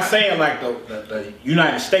 I'm not saying like the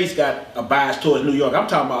United States got a bias towards New York. I'm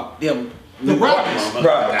talking about them. The rappers.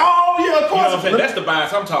 Right. Oh yeah, of You know course. what I'm saying? That's the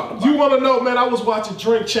bias I'm talking about. You want to know, man? I was watching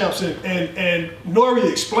Drink Champs and Nori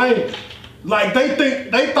explained it. Like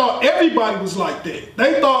they thought everybody was like that.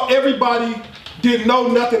 They thought everybody didn't know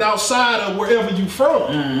nothing outside of wherever you from.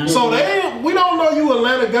 Mm-hmm. So we don't know you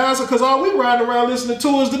Atlanta guys because all we riding around listening to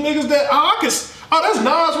is the niggas that that's Nas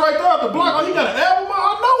right there at the block. Oh, he got an album.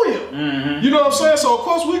 I know him. Mm-hmm. You know what I'm saying? So of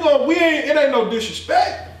course it ain't no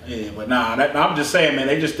disrespect. Yeah, but I'm just saying, man.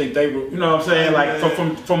 They just think they, you know what I'm saying? Like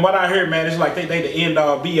from what I heard, man, it's like they the end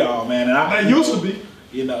all be all, man. And They used to be.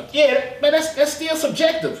 You know, yeah, man. That's still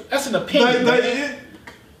subjective. That's an opinion.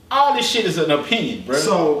 All this shit is an opinion, bro.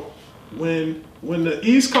 So when the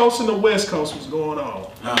East Coast and the West Coast was going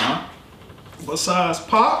on, besides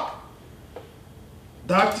Pop,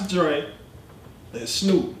 Dr. Dre, and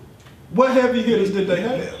Snoop, what heavy hitters did they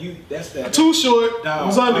have? That's that. Too Short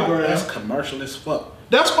was underground. That's commercial as fuck.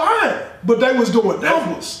 That's fine, but they was doing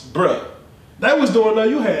numbers. Bruh. They was doing that.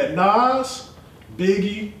 You had Nas,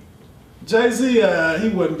 Biggie, Jay-Z, he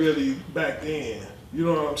wasn't really back then. You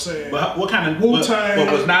know what I'm saying? But what kind of Wu-Tang.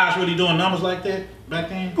 But was Nas really doing numbers like that back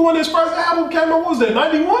then? When his first album came out, what was that,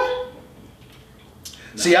 91?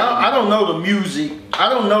 See, I don't know the music. I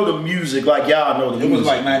don't know the music like y'all know the music. It was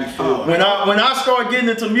like 94. When I start getting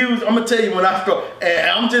into music, I'm gonna tell you when I start. And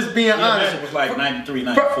I'm just being honest. It was like 93,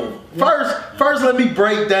 94. First, let me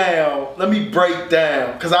break down.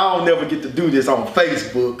 Cause I don't never get to do this on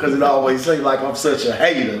Facebook, cause it always say like I'm such a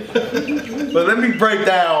hater. But let me break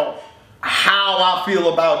down how I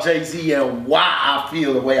feel about Jay-Z and why I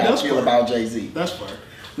feel the way I feel about Jay-Z. That's fair.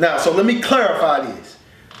 Now, so let me clarify this.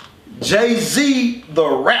 Jay-Z, the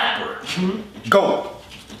rapper, go.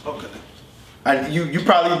 Okay. And you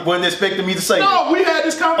probably wasn't expecting me to say that. No, we had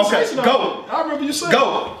this conversation. Okay, go. I remember you saying.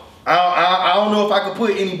 Go. I don't know if I could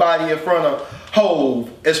put anybody in front of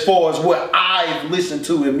Hove as far as what I've listened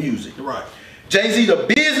to in music. Right. Jay-Z, the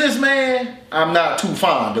businessman, I'm not too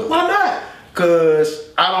fond of. Why not?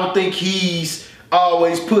 Because I don't think he's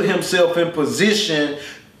always put himself in position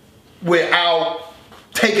without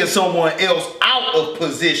taking someone else out of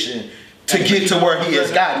position to get to where he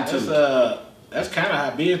has gotten to. That's kind of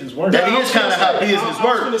how business works. That is kind of how business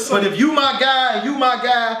works. But if you my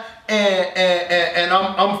guy, and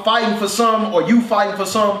I'm fighting for some, or you fighting for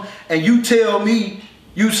some, and you tell me,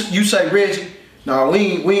 you say, Reggie, no,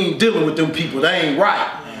 we ain't dealing with them people. They ain't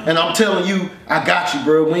right. And I'm telling you, I got you,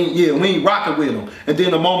 bro. We ain't rocking with them. And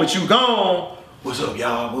then the moment you gone, what's up,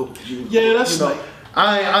 y'all? Yeah, that's you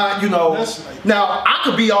know, like. That's like, now I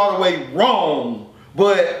could be all the way wrong,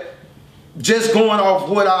 but just going off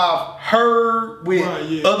what I've heard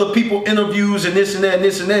with other people interviews and this and that and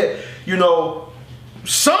this and that, you know,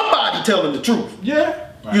 somebody telling the truth. Yeah.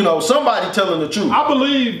 Right. You know, somebody telling the truth. I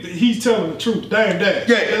believe that he's telling the truth. Damn. Yeah.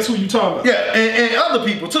 That's who you talking about. Yeah, and other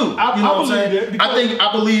people too. You know what I'm saying?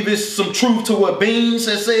 I believe it's some truth to what Beans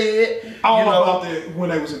has said. About that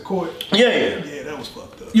when they was in court. Yeah, that was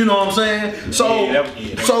fucked up. You know what I'm saying?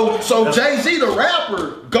 So Jay-Z the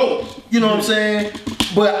rapper, go. You know what I'm saying?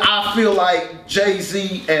 But I feel like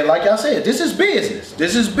Jay-Z, and like I said, this is business.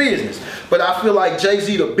 But I feel like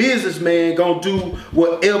Jay-Z the businessman gonna do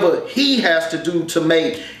whatever he has to do to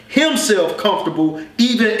make himself comfortable,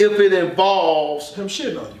 even if it involves him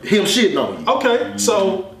shitting on you. Okay,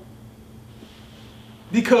 so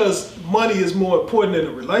because money is more important than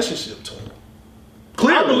a relationship to him.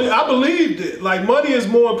 Clearly. I believe that. Like, money is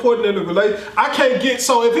more important than the relationship. I can't get,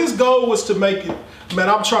 so if his goal was to make it man,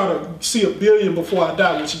 I'm trying to see $1 billion before I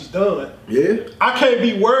die, which he's done. Yeah. I can't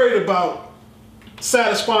be worried about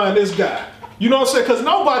satisfying this guy. You know what I'm saying? Because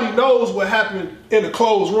nobody knows what happened in the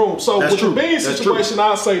closed room. So That's with true. the Bean That's situation,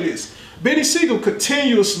 I'll say this. Benny Siegel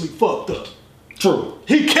continuously fucked up. True.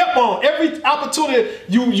 He kept on. Every opportunity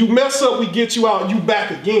you mess up, we get you out, you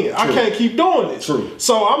back again. I can't keep doing this. True.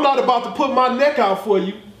 So I'm not about to put my neck out for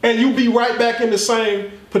you and you be right back in the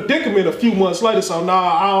same predicament a few months later. So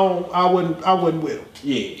nah, I wouldn't with him.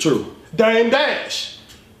 Yeah. True. Dame Dash.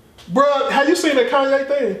 Bruh, have you seen that Kanye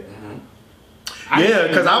thing? Yeah,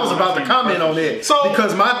 because I was about to comment on that. So-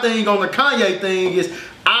 because my thing on the Kanye thing is,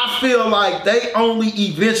 I feel like they only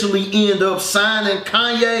eventually end up signing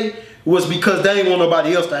Kanye was because they ain't want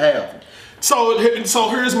nobody else to have him. So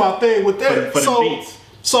here's my thing with that. For the beats.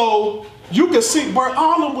 So you can see, bro,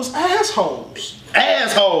 all of them was assholes.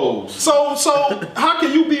 Assholes. So how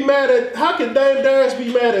can you be mad at? How can Dame Dash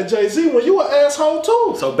be mad at Jay-Z when you an asshole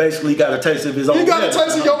too? So basically, he got a taste of his own. You got a medicine.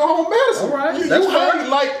 taste of your own medicine. All right, You that's fair. hate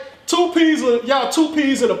like two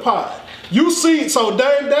peas in a pod. You see, so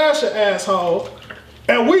Dame Dash an asshole,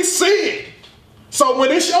 and we see it. So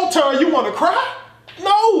when it's your turn, you want to cry?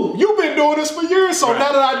 No, you've been doing this for years. So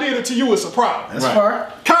now that I did it to you, it's a problem. That's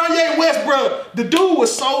fair. Kanye West, bro, the dude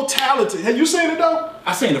was so talented. Have you seen it though?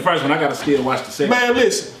 I seen the first one. I gotta still watch the second. Man,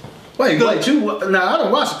 listen. Wait, now I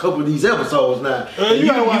done watched a couple of these episodes now. You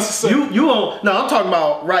gotta watch the second. You on? No, I'm talking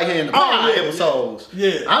about right here in the pod yeah, episodes.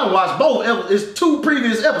 yeah. I done watched both. It's 2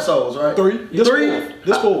 previous episodes, right? 3. This 3.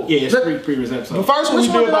 This 4. Yeah, it's 3 previous The episodes. first one Which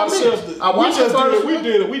we one did did I by miss? ourselves. I watched the first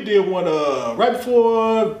one. We did one right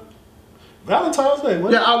before Valentine's Day.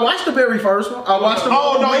 Wasn't Yeah, I watched the very first one. I watched the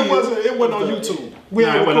Oh no, Wheel. it wasn't on YouTube. We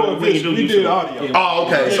Nah, ain't it wasn't recorded on- we video. didn't We do did YouTube. audio. Yeah. Oh,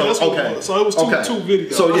 okay. Yeah, that's so what it okay. was. So it was two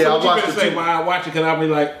videos. So yeah, I What you watched better the say 2. why I watch it? Cause I be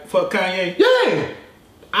like, fuck Kanye. Yeah.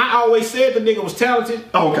 I always said the nigga was talented,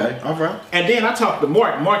 Oh, okay. All right. and then I talked to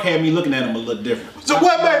Mark. Mark had me looking at him a little different. So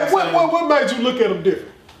what made you look at him different?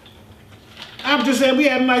 I'm just saying we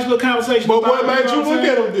had a nice little conversation. But about what it, made know you what look I'm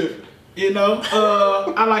at saying? him different? You know,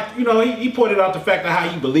 I like, you know, he pointed out the fact of how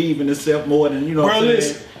he believe in himself more than, you know what Bro, I'm saying?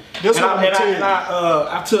 listen. This And what I'm telling you.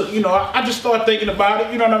 I took, you know, I just started thinking about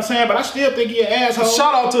it, you know what I'm saying? But I still think he an asshole.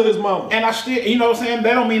 Shout out to his mama. And I still, you know what I'm saying?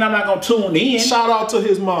 That don't mean I'm not gonna tune in. Shout out to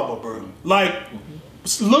his mama, bro. Like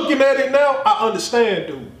looking at it now, I understand,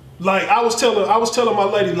 dude. Like I was telling my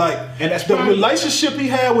lady, like, And that's the probably- relationship he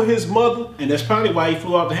had with his mother. And that's probably why he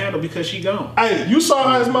flew off the handle, because she gone. Hey, you saw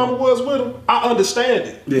how his mama was with him. I understand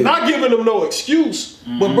it. Yeah. Not giving him no excuse,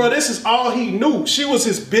 but bro, this is all he knew. She was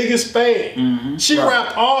his biggest fan. She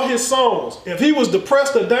rapped all his songs. If he was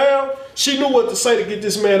depressed or down, she knew what to say to get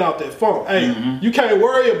this man out that funk. Hey, you can't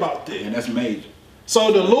worry about that. And that's major.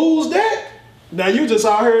 So to lose that, now you just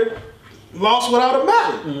out here lost without a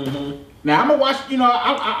matter. Now I'm gonna watch. You know,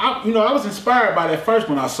 I was inspired by that first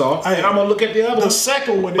one I saw, and I'm gonna look at the other The one.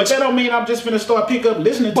 second one, But that don't mean I'm just finna start pick up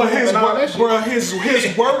listening to but him his and all that work, shit. bro,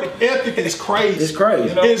 his work ethic is crazy. It's crazy.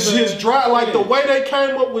 You know? It's his drive, like the way they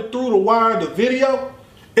came up with Through the Wire, the video.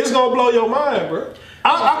 It's gonna blow your mind, bro.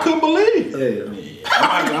 I couldn't believe it. Yeah.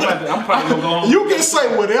 I'm probably gonna go home. You can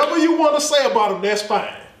say whatever you want to say about him. That's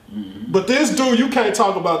fine. But this dude, you can't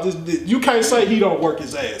talk about this. You can't say he don't work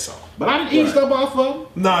his ass off. But I done eased up off of him.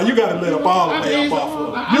 Nah, you gotta let up all the way up off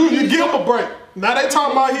of him. You give him a break. Now they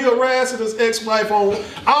talking about he harassing his ex-wife on.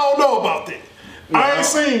 I don't know about that. I ain't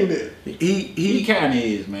seen that. He kind of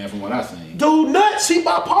is, man, from what I seen. Dude, nuts. He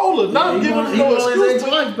bipolar. Not He giving want him no his excuse.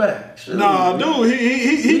 ex-wife back. Shit. Nah, dude,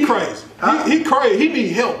 he crazy. He crazy. He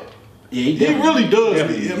need help. Yeah, He definitely- really does.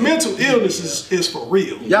 definitely Need. Mental illness is for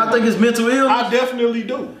real. Y'all think it's mental illness? I definitely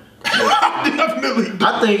do. I definitely do.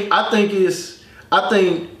 I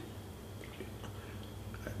think.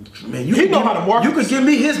 Man, He know how to market You could give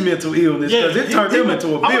me his mental illness because it turned him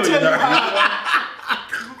into a billionaire.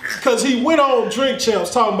 Because he went on Drink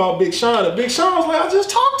Champs talking about Big Sean, and Big Sean was like, I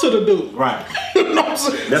just talked to the dude. Right. You know what I'm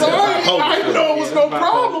saying? That's So that bipolar I didn't know it was shit. no That's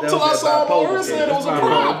problem bipolar. until I That's saw him bipolar on here shit. saying it was a That's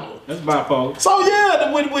problem. That's bipolar. So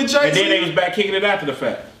yeah, with And then they Jay-Z, was back kicking it after the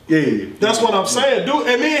fact. Yeah. that's what I'm saying, dude.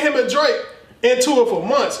 And me and him and Drake into it for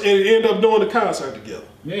months and ended up doing the concert together.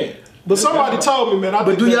 Yeah. But somebody told me, man,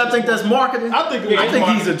 But do y'all think that's marketing? I think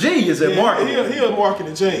he's a genius at marketing. He a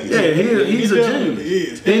marketing genius. Yeah, he's a definitely genius.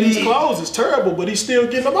 is. Then And his he- clothes is terrible, but he's still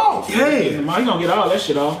getting them off. Yeah. He gonna get all that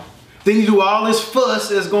shit off. Then you do all this fuss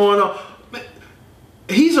that's going on. Man,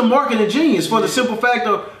 he's a marketing genius for the simple fact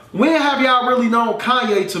of When have y'all really known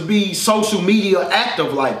Kanye to be social media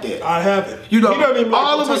active like that? I haven't. You know, he doesn't even like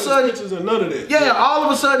all of a sudden, pictures and none of that. Yeah, all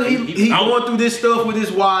of a sudden he going through this stuff with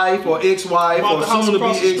his wife or ex-wife or soon to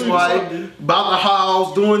be ex-wife, about the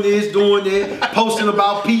house, doing this, doing that, posting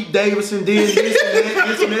about Pete Davidson, this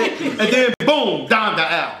and that, and then boom, down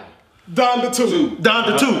the album. Down to two.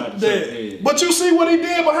 Yeah. But you see what he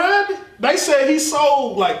did behind it? They said he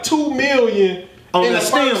sold like $2 million on the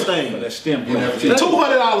STEM thing. That STEM thing.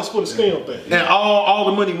 $200 for the STEM thing. And all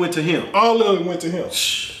the money went to him. All of it went to him.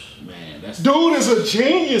 Man, that's dude is a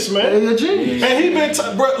genius, man. He's a genius. And he been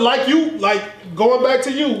like going back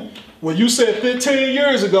to you when you said 15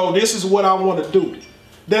 years ago, this is what I want to do.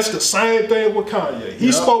 That's the same thing with Kanye.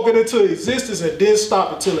 He spoke it into existence and didn't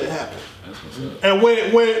stop until it happened. And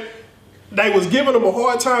when they was giving him a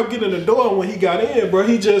hard time getting in the door, and when he got in, bro,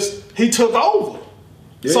 he took over.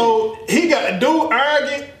 Yeah. So he got dude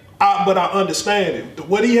arrogant, but I understand it.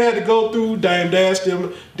 What he had to go through, Dame Dash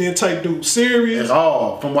them didn't take dude serious at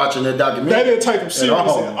all. From watching that documentary, they didn't take him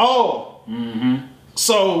serious at all. Mm-hmm.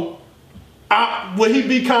 So, would he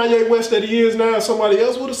be Kanye West that he is now? Somebody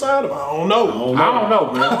else would have signed him. I don't know. I don't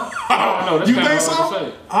know, man. I don't know. That's you think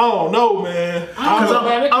so? I don't know, man.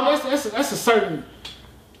 That's a certain.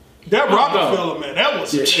 That Rockefeller, man, that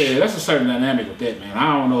was yeah. That's a certain dynamic with that, man.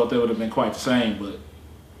 I don't know if that would have been quite the same, but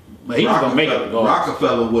he was gonna make it go.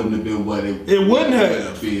 Rockefeller wouldn't have been what it wouldn't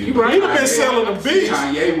have. He'd have been selling the beats.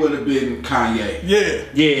 Kanye would have been Kanye. Yeah.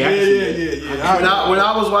 When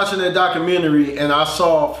I was watching that documentary and I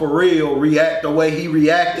saw Pharrell react the way he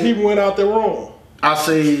reacted, he went out there wrong. I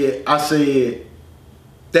said.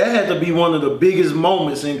 That had to be one of the biggest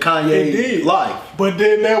moments in Kanye's life. But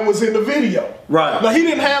then that was in the video. Right. Now, he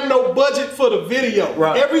didn't have no budget for the video.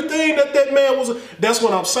 Right. Everything that man was, that's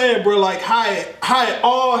what I'm saying, bro. Like, how it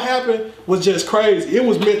all happened was just crazy. It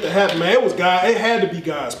was meant to happen, man. It had to be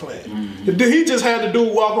God's plan. Mm-hmm. He just had the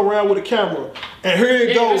dude walk around with a camera, and here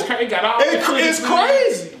it goes. It's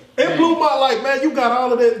crazy. It blew my, like, man, you got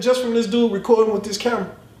all of that just from this dude recording with this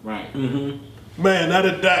camera. Right. Mm-hmm. Man,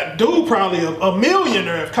 that dude probably a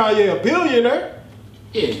millionaire if Kanye a billionaire.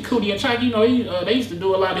 Yeah, Cootie and Chuck, you know, they used to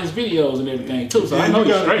do a lot of his videos and everything too. So I know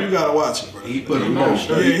he's straight. You gotta watch it, bro. He put him on.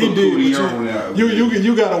 Yeah, he did.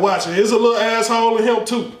 You gotta watch it. There's a little asshole in him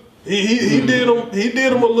too. He did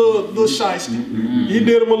him a little shiesty. Mm-hmm. He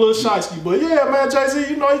did him a little shiesty. But yeah, man, Jay-Z,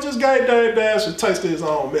 you know, he just gave Dame Dash a taste of his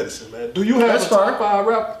own medicine, man. Do you have a top 5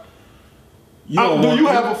 rapper? Do you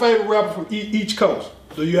have a favorite rapper from each coast?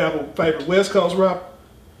 Do you have a favorite West Coast rapper?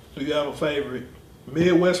 Do you have a favorite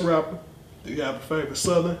Midwest rapper? Do you have a favorite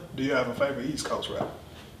Southern? Do you have a favorite East Coast rapper?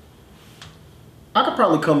 I could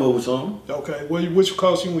probably come up with something. Okay, which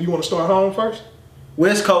coast you want to start home first?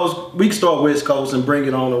 West Coast. We can start West Coast and bring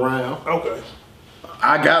it on around. Okay.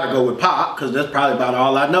 I gotta go with Pop because that's probably about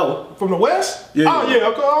all I know. From the West? Yeah. Oh yeah.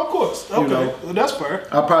 Okay, of course. Okay, well, that's fair.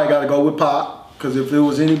 I probably gotta go with Pop because if it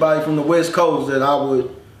was anybody from the West Coast that I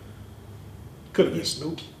would. Could have been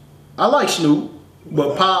Snoop. I like Snoop,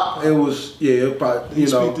 but Pop, it was probably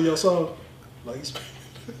speak to your song, like he's.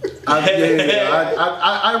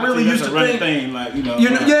 I really used to think. Thing, like, I'm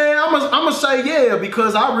gonna say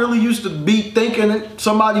because I really used to be thinking that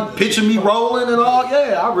somebody pitching me rolling and all.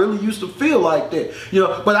 Yeah, I really used to feel like that.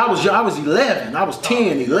 But I was 11. I was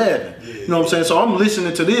 10, 11. You know what I'm saying? So I'm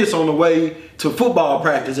listening to this on the way to football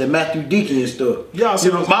practice at Matthew Deacon and stuff. Yeah,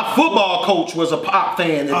 so my football coach was a Pop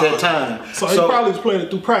fan at that time. So he probably was playing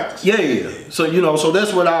it through practice. Yeah. So so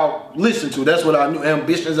that's what I listened to. That's what I knew.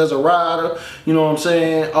 Ambitions as a rider. You know what I'm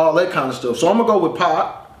saying? All that kind of stuff. So I'm gonna go with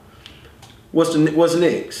Pop. What's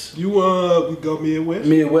next? You we go Midwest.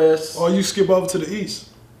 Midwest. Or you skip over to the East.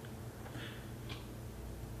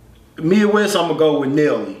 Midwest, I'm gonna go with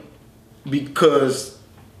Nelly because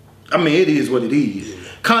it is what it is. Yeah.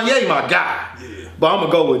 Kanye my guy, but I'm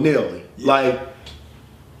gonna go with Nelly. Yeah. Like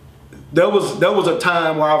there was a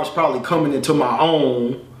time where I was probably coming into my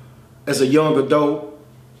own as a young adult,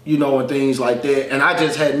 and things like that, and I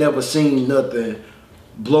just had never seen nothing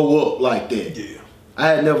blow up like that. Yeah, I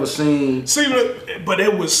had never seen. See, but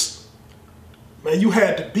it was, man, you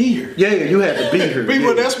had to be here. Yeah, you had to be here.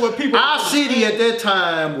 People, that's what people. Our city at that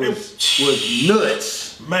time was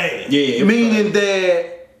nuts, man. Yeah, meaning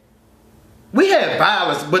that. We had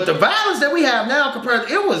violence, but the violence that we have now compared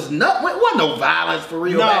to, it wasn't no violence for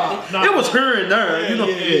real back then. It was here and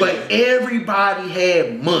there, but everybody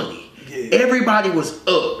had money. Yeah. Everybody was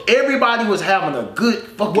up. Everybody was having a good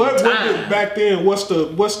fucking time. Back then, what's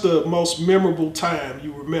the most memorable time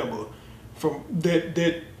you remember from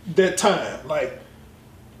that time? Like,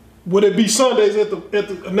 would it be Sundays at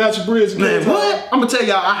the Natural Bridge? Man, what? I'm gonna tell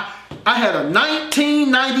y'all, I had a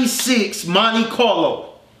 1996 Monte Carlo.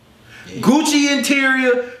 Gucci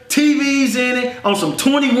interior, TVs in it, on some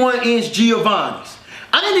 21-inch Giovanni's.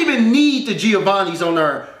 I didn't even need the Giovanni's on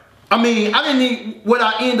there. I mean, I didn't need, what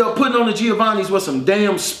I end up putting on the Giovanni's was some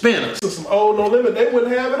damn spinners. So some old No Limit, they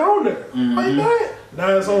wouldn't have it on there. Like that. Now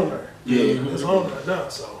it's on there. Yeah. It's on there now,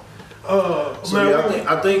 so. So man, yeah,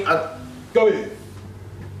 I think go ahead.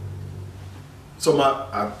 so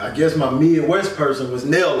I guess my Midwest person was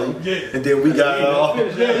Nelly. Yeah. And then we got No,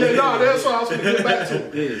 that's what I was going to get back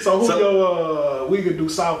to. Yeah. So who your, we could do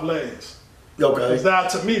South last. okay. Because that,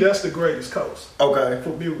 to me, that's the greatest coast Okay. for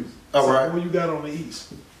music. All So right. who you got on the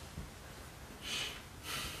East?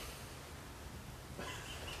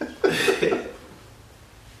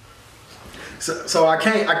 So I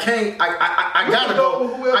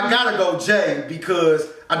gotta go Jay because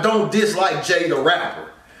I don't dislike Jay the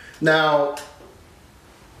rapper. Now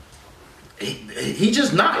he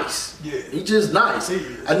just nice. Yeah. He just nice. He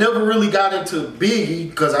is. I never really got into Biggie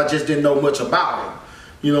because I just didn't know much about him.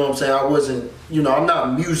 You know what I'm saying? I wasn't, I'm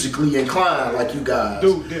not musically inclined like you guys.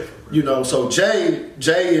 Dude, different. So Jay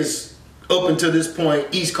is up until this point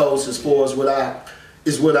East Coast as far as what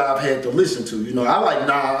I've had to listen to. I like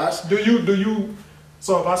Nas. Do you?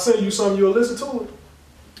 So if I send you something, you'll listen to it?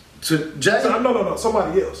 To Jay? No,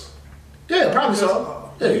 somebody else. Yeah, probably so.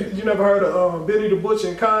 Yeah. You never heard of Benny the Butcher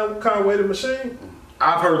and Conway the Machine?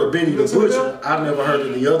 I've heard of Benny the Listen to Butcher. them? I've never heard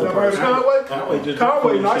of the other Never heard of person.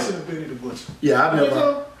 Conway nicer than Benny the Butcher. Yeah, I've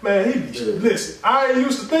never. Man, listen, I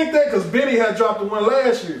used to think that because Benny had dropped the one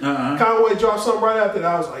last year. Conway dropped something right after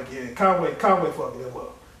that. I was like, yeah, Conway fucking him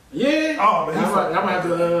up. Yeah. Oh, man. I'm gonna have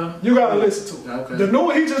to. You gotta listen to it. Okay. The new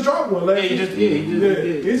one, he just dropped one last year.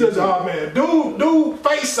 He just, oh man, dude,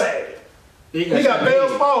 face sagging. He got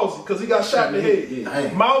Bell's palsy because he got shot in the head.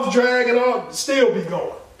 Yeah. Mouth dragging on, still be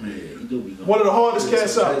going. Yeah, he do be going. One of the hardest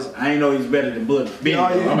cats out. I ain't know he's better than Benny. Yeah,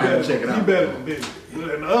 I'm gonna have to check it out. He better than Benny.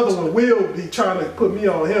 And the other one, Will be trying to put me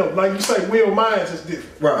on him. Like you say, Will Myers is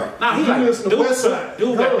different. Right. Nah, he You like listen to West Side.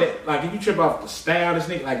 Dude got that. Like if you trip off the style, this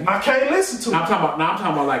nigga like. I can't listen to I'm it. talking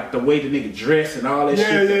about like the way the nigga dress and all that shit.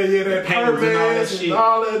 Yeah, the that panties and all that purpose shit. and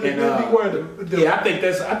all that. And, They be wearing the yeah, I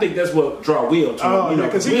think that's what draw Will to him.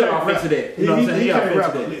 because he Will can't off rap. into that. You know what I'm saying? He He off can't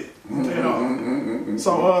rap into lit. that.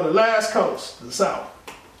 So the last coast, the South.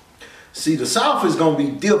 See, the South is gonna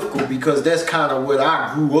be difficult because that's kind of what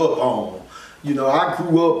I grew up on. I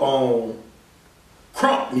grew up on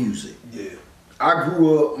crunk music. Yeah. I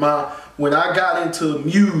grew up when I got into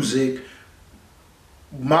music,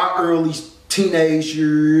 my early teenage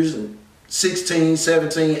years, 16,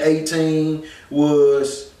 17, 18,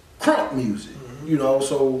 was crunk music.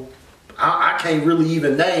 So I can't really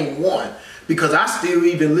even name one because I still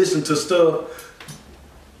even listen to stuff.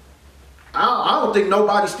 I don't think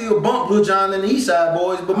nobody still bumped Lil Jon and the East Side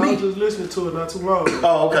Boys but I me. was just listening to it not too long ago.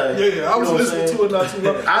 Oh, okay. Yeah, I was listening to it not too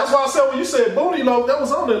long ago. That's why I said when you said Booty Lope, that was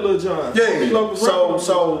on that Lil Jon. Yeah.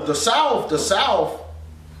 So the South,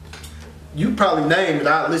 you probably name it,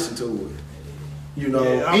 I listen to it.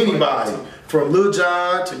 Anybody from Lil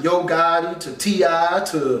Jon to Yo Gotti to T.I.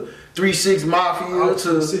 to 3-6 Mafia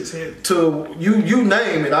to you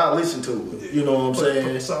name it, I listen to it. You know what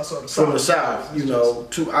I'm saying? From the South,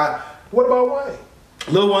 What about Wayne?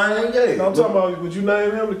 Lil Wayne, yeah. No, I'm talking about, would you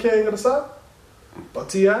name him the king of the South? Or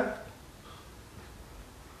T.I.?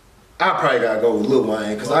 I probably gotta go with Lil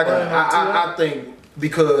Wayne because I think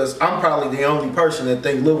because I'm probably the only person that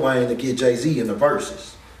think Lil Wayne to get Jay-Z in the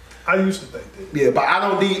verses. I used to think that. Yeah, but I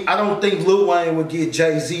don't think Lil Wayne would get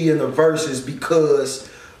Jay-Z in the verses because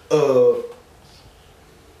of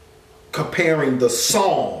comparing the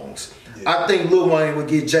songs. Yeah. I think Lil Wayne would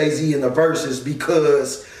get Jay-Z in the verses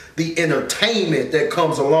because the entertainment that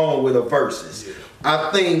comes along with the verses. Yeah.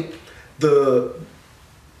 I think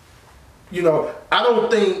I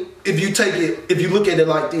don't think if you look at it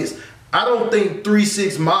like this, I don't think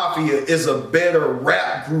 3-6 Mafia is a better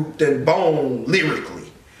rap group than Bone lyrically.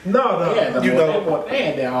 No. Yeah, they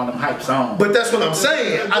had their on them hype songs. But that's what I'm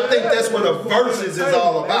saying. I think that's what a verses is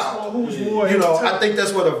all about. I think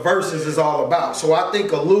that's what a verses is all about. So I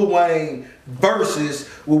think a Lil Wayne verses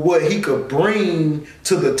with what he could bring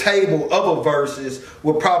to the table of a verses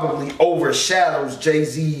would probably overshadows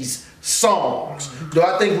Jay-Z's songs. Do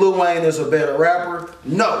I think Lil Wayne is a better rapper?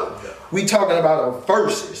 No. We talking about a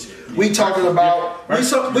verses. We talking about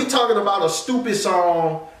a stupid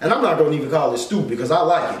song, and I'm not gonna even call it stupid because I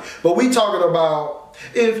like it. But we talking about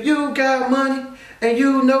if you got money and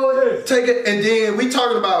you know it, take it. And then we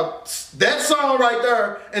talking about that song right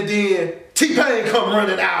there, and then T-Pain come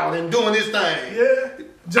running out and doing his thing. Yeah.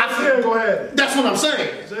 Jay-Z go ahead. That's what I'm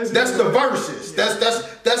saying. That's the verses.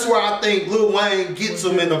 That's where I think Lil Wayne gets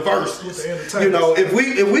them in the verses. If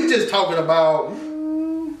we just talking about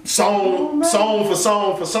song for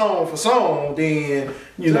song, then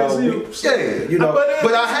you know, Jay-Z, you know.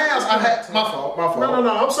 But I have my fault.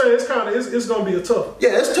 No. I'm saying it's gonna be a tough.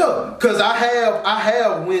 Yeah, it's tough because I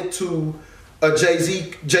have went to a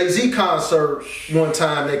Jay-Z concert one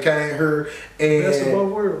time that came here, and Best of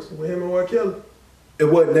both worlds with him and R. Kelly. it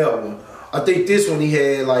wasn't that one. I think this one he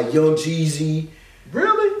had like Young Jeezy.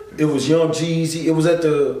 Really? It was Young Jeezy. It was at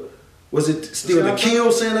was it still the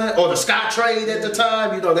Kill Center or the Scott Trade at the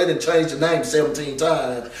time? You know, they didn't change the name 17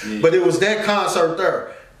 times. Yeah. But it was that concert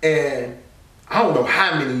there. And I don't know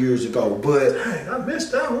how many years ago, but dang, I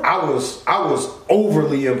missed that one. I was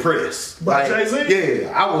overly impressed. By Jay-Z? Yeah,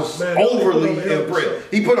 I was overly impressed.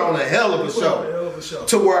 He put on a hell of a show.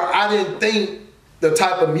 To where I didn't think the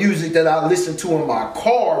type of music that I listen to in my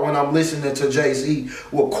car when I'm listening to Jay-Z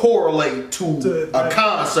will correlate to a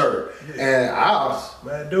concert. Yeah. And I was,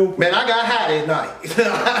 man, I got high that night.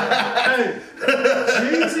 Hey,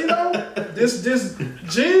 Jeezy though? This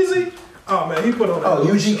Jeezy? Oh man, he put on.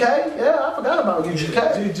 UGK? Yeah, I forgot about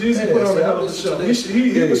UGK. Jeezy put on a hell of a show.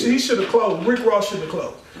 He should have closed. Rick Ross should have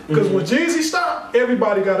closed. Because when Jeezy stopped,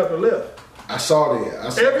 everybody got up and left. I saw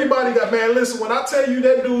that. Everybody got, man, listen, when I tell you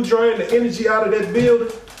that dude drained the energy out of that building,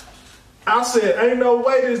 I said, ain't no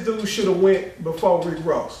way this dude should have went before Rick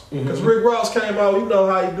Ross. Because Rick Ross came out, you know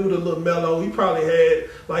how he do the little mellow. He probably had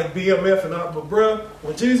like BMF and all, but bruh,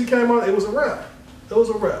 when Jeezy came out, it was a rap. It was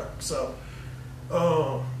a rap. So,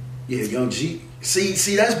 yeah, Young G.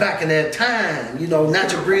 See, that's back in that time. You know,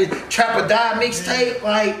 Natural Breed, Trap or Die mixtape,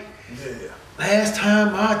 like. Yeah. Last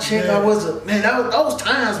time I checked, I wasn't, man, those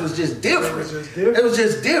times was just different. It was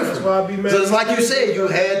just different. That's why I be mad. So it's like you said, you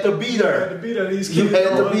had to be there. You had to be there. These kids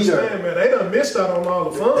don't understand, man. They done missed out on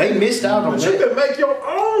all the fun. They missed out on that. But you can make your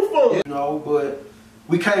own fun. You know, but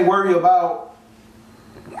we can't worry about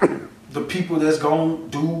the people that's gonna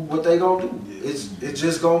do what they gonna do. It's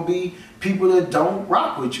just gonna be people that don't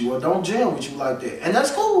rock with you or don't jam with you like that. And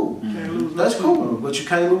that's cool. That's cool. But you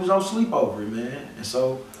can't lose no sleep over it, man. And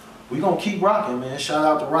so we gonna keep rocking, man. Shout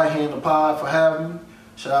out to Right Hand the Pod for having me.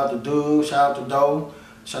 Shout out to Doug. Shout out to Doe.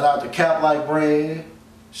 Shout out to Cap Like Brand.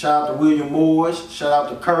 Shout out to William Morris. Shout out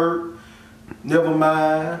to Kurt.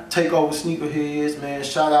 Nevermind. Takeover Sneakerheads, man.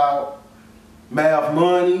 Shout out Math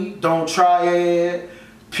Money. Don't Try It.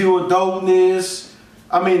 Pure Dopeness.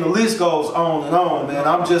 I mean, the list goes on and on, man.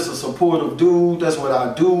 I'm just a supportive dude. That's what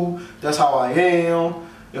I do. That's how I am.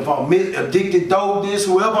 If I'm addicted dopeness,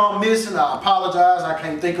 whoever I'm missing, I apologize. I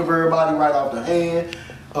can't think of everybody right off the hand.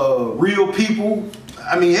 Real people,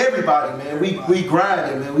 I mean everybody, man. We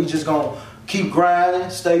grinding, man. We just gonna keep grinding,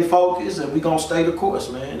 stay focused, and we gonna stay the course,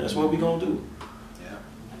 man. That's what we gonna do. Yeah.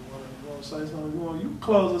 You wanna say something? You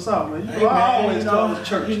close us out, man. Hey, man, always close the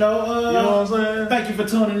church. You know what I'm saying? Thank you for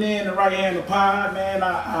tuning in to Right Hand the Pod, man.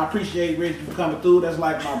 I appreciate Reggie for coming through. That's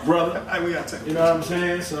like my brother. Hey, we gotta take you know what I'm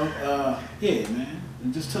saying? So, yeah, man.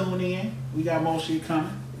 And just tune in. We got more shit coming.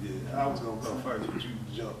 Yeah, I was gonna go first, but you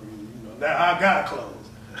jumped me. You know, now I gotta close.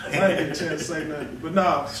 I ain't getting a chance to say nothing. But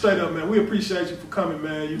nah, straight up, man, we appreciate you for coming,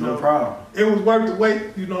 man. You know, no problem. It was worth the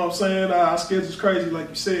wait, you know what I'm saying? Our schedule's crazy, like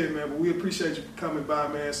you said, man, but we appreciate you for coming by,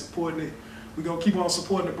 man, supporting it. We're gonna keep on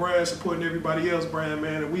supporting the brand, supporting everybody else's brand,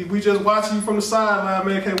 man. And we just watching you from the sideline,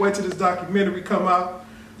 man. Can't wait till this documentary come out.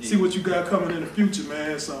 See what you got coming in the future,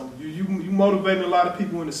 man. So you motivating a lot of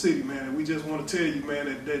people in the city, man. And we just want to tell you, man,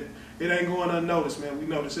 that it ain't going unnoticed, man. We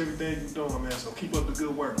notice everything you're doing, man. So keep up the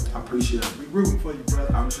good work, man. I appreciate it. We rooting for you,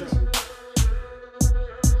 brother. I appreciate it.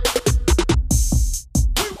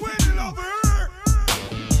 We winning over here.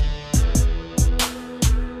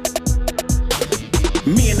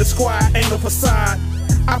 Me and the squad ain't no facade.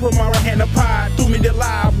 I put my right hand up high, threw me the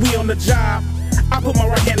live. We on the job. I put my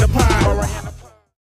right hand up high.